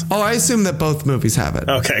Morbius. Oh, I assume that both movies have it.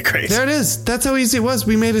 Okay, great. There it is. That's how easy it was.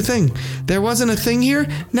 We made a thing. There wasn't a thing here.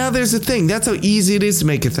 Now there's a thing. That's how easy it is to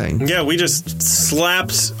make a thing. Yeah, we just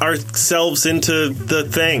slapped ourselves into the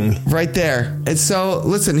thing. Right there. And so,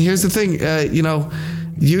 listen, here's the thing.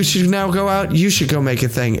 You should now go out. You should go make a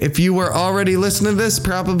thing. If you were already listening to this,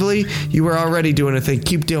 probably you were already doing a thing.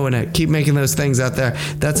 Keep doing it. Keep making those things out there.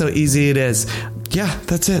 That's how easy it is. Yeah,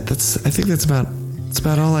 that's it. I think that's about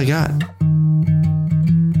all I got.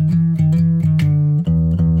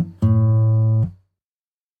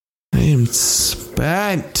 I am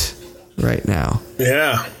spent right now.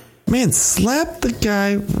 Yeah. Man, slap the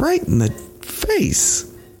guy right in the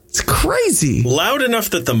face. It's crazy. Loud enough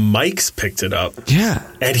that the mics picked it up. Yeah.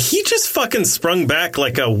 And he just fucking sprung back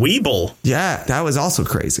like a weeble. Yeah, that was also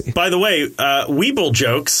crazy. By the way, weeble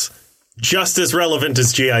jokes, just as relevant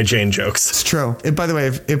as G.I. Jane jokes. It's true. And by the way,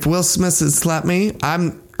 if Will Smith had slapped me,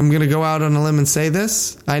 I'm going to go out on a limb and say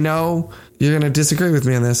this. I know you're going to disagree with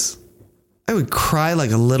me on this. I would cry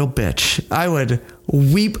like a little bitch. I would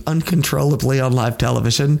weep uncontrollably on live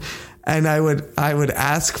television. And I would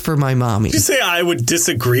ask for my mommy. Did you say I would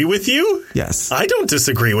disagree with you? Yes. I don't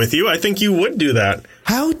disagree with you. I think you would do that.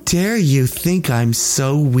 How dare you think I'm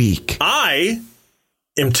so weak? I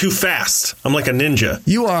am too fast. I'm like a ninja.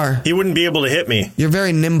 You are. He wouldn't be able to hit me. You're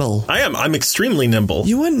very nimble. I am. I'm extremely nimble.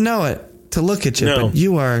 You wouldn't know it to look at you, but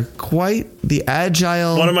you are quite the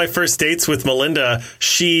agile. One of my first dates with Melinda,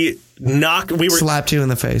 she slapped you in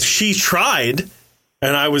the face. She tried,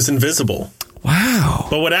 and I was invisible. Wow.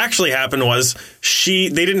 But what actually happened was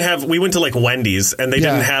we went to like Wendy's and they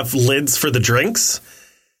didn't have lids for the drinks.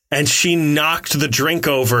 And she knocked the drink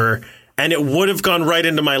over and it would have gone right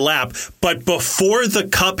into my lap. But before the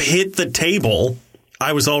cup hit the table,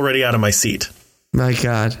 I was already out of my seat. My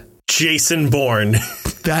God. Jason Bourne.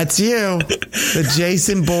 That's you. The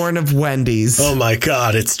Jason Bourne of Wendy's. Oh, my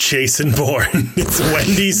God. It's Jason Bourne. It's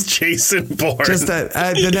Wendy's Jason Bourne. Just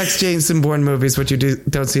the next Jason Bourne movies, what you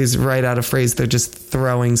don't see is right out of phrase. They're just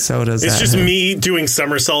throwing sodas at him. It's just me doing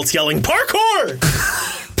somersaults yelling, parkour!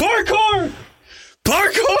 Parkour!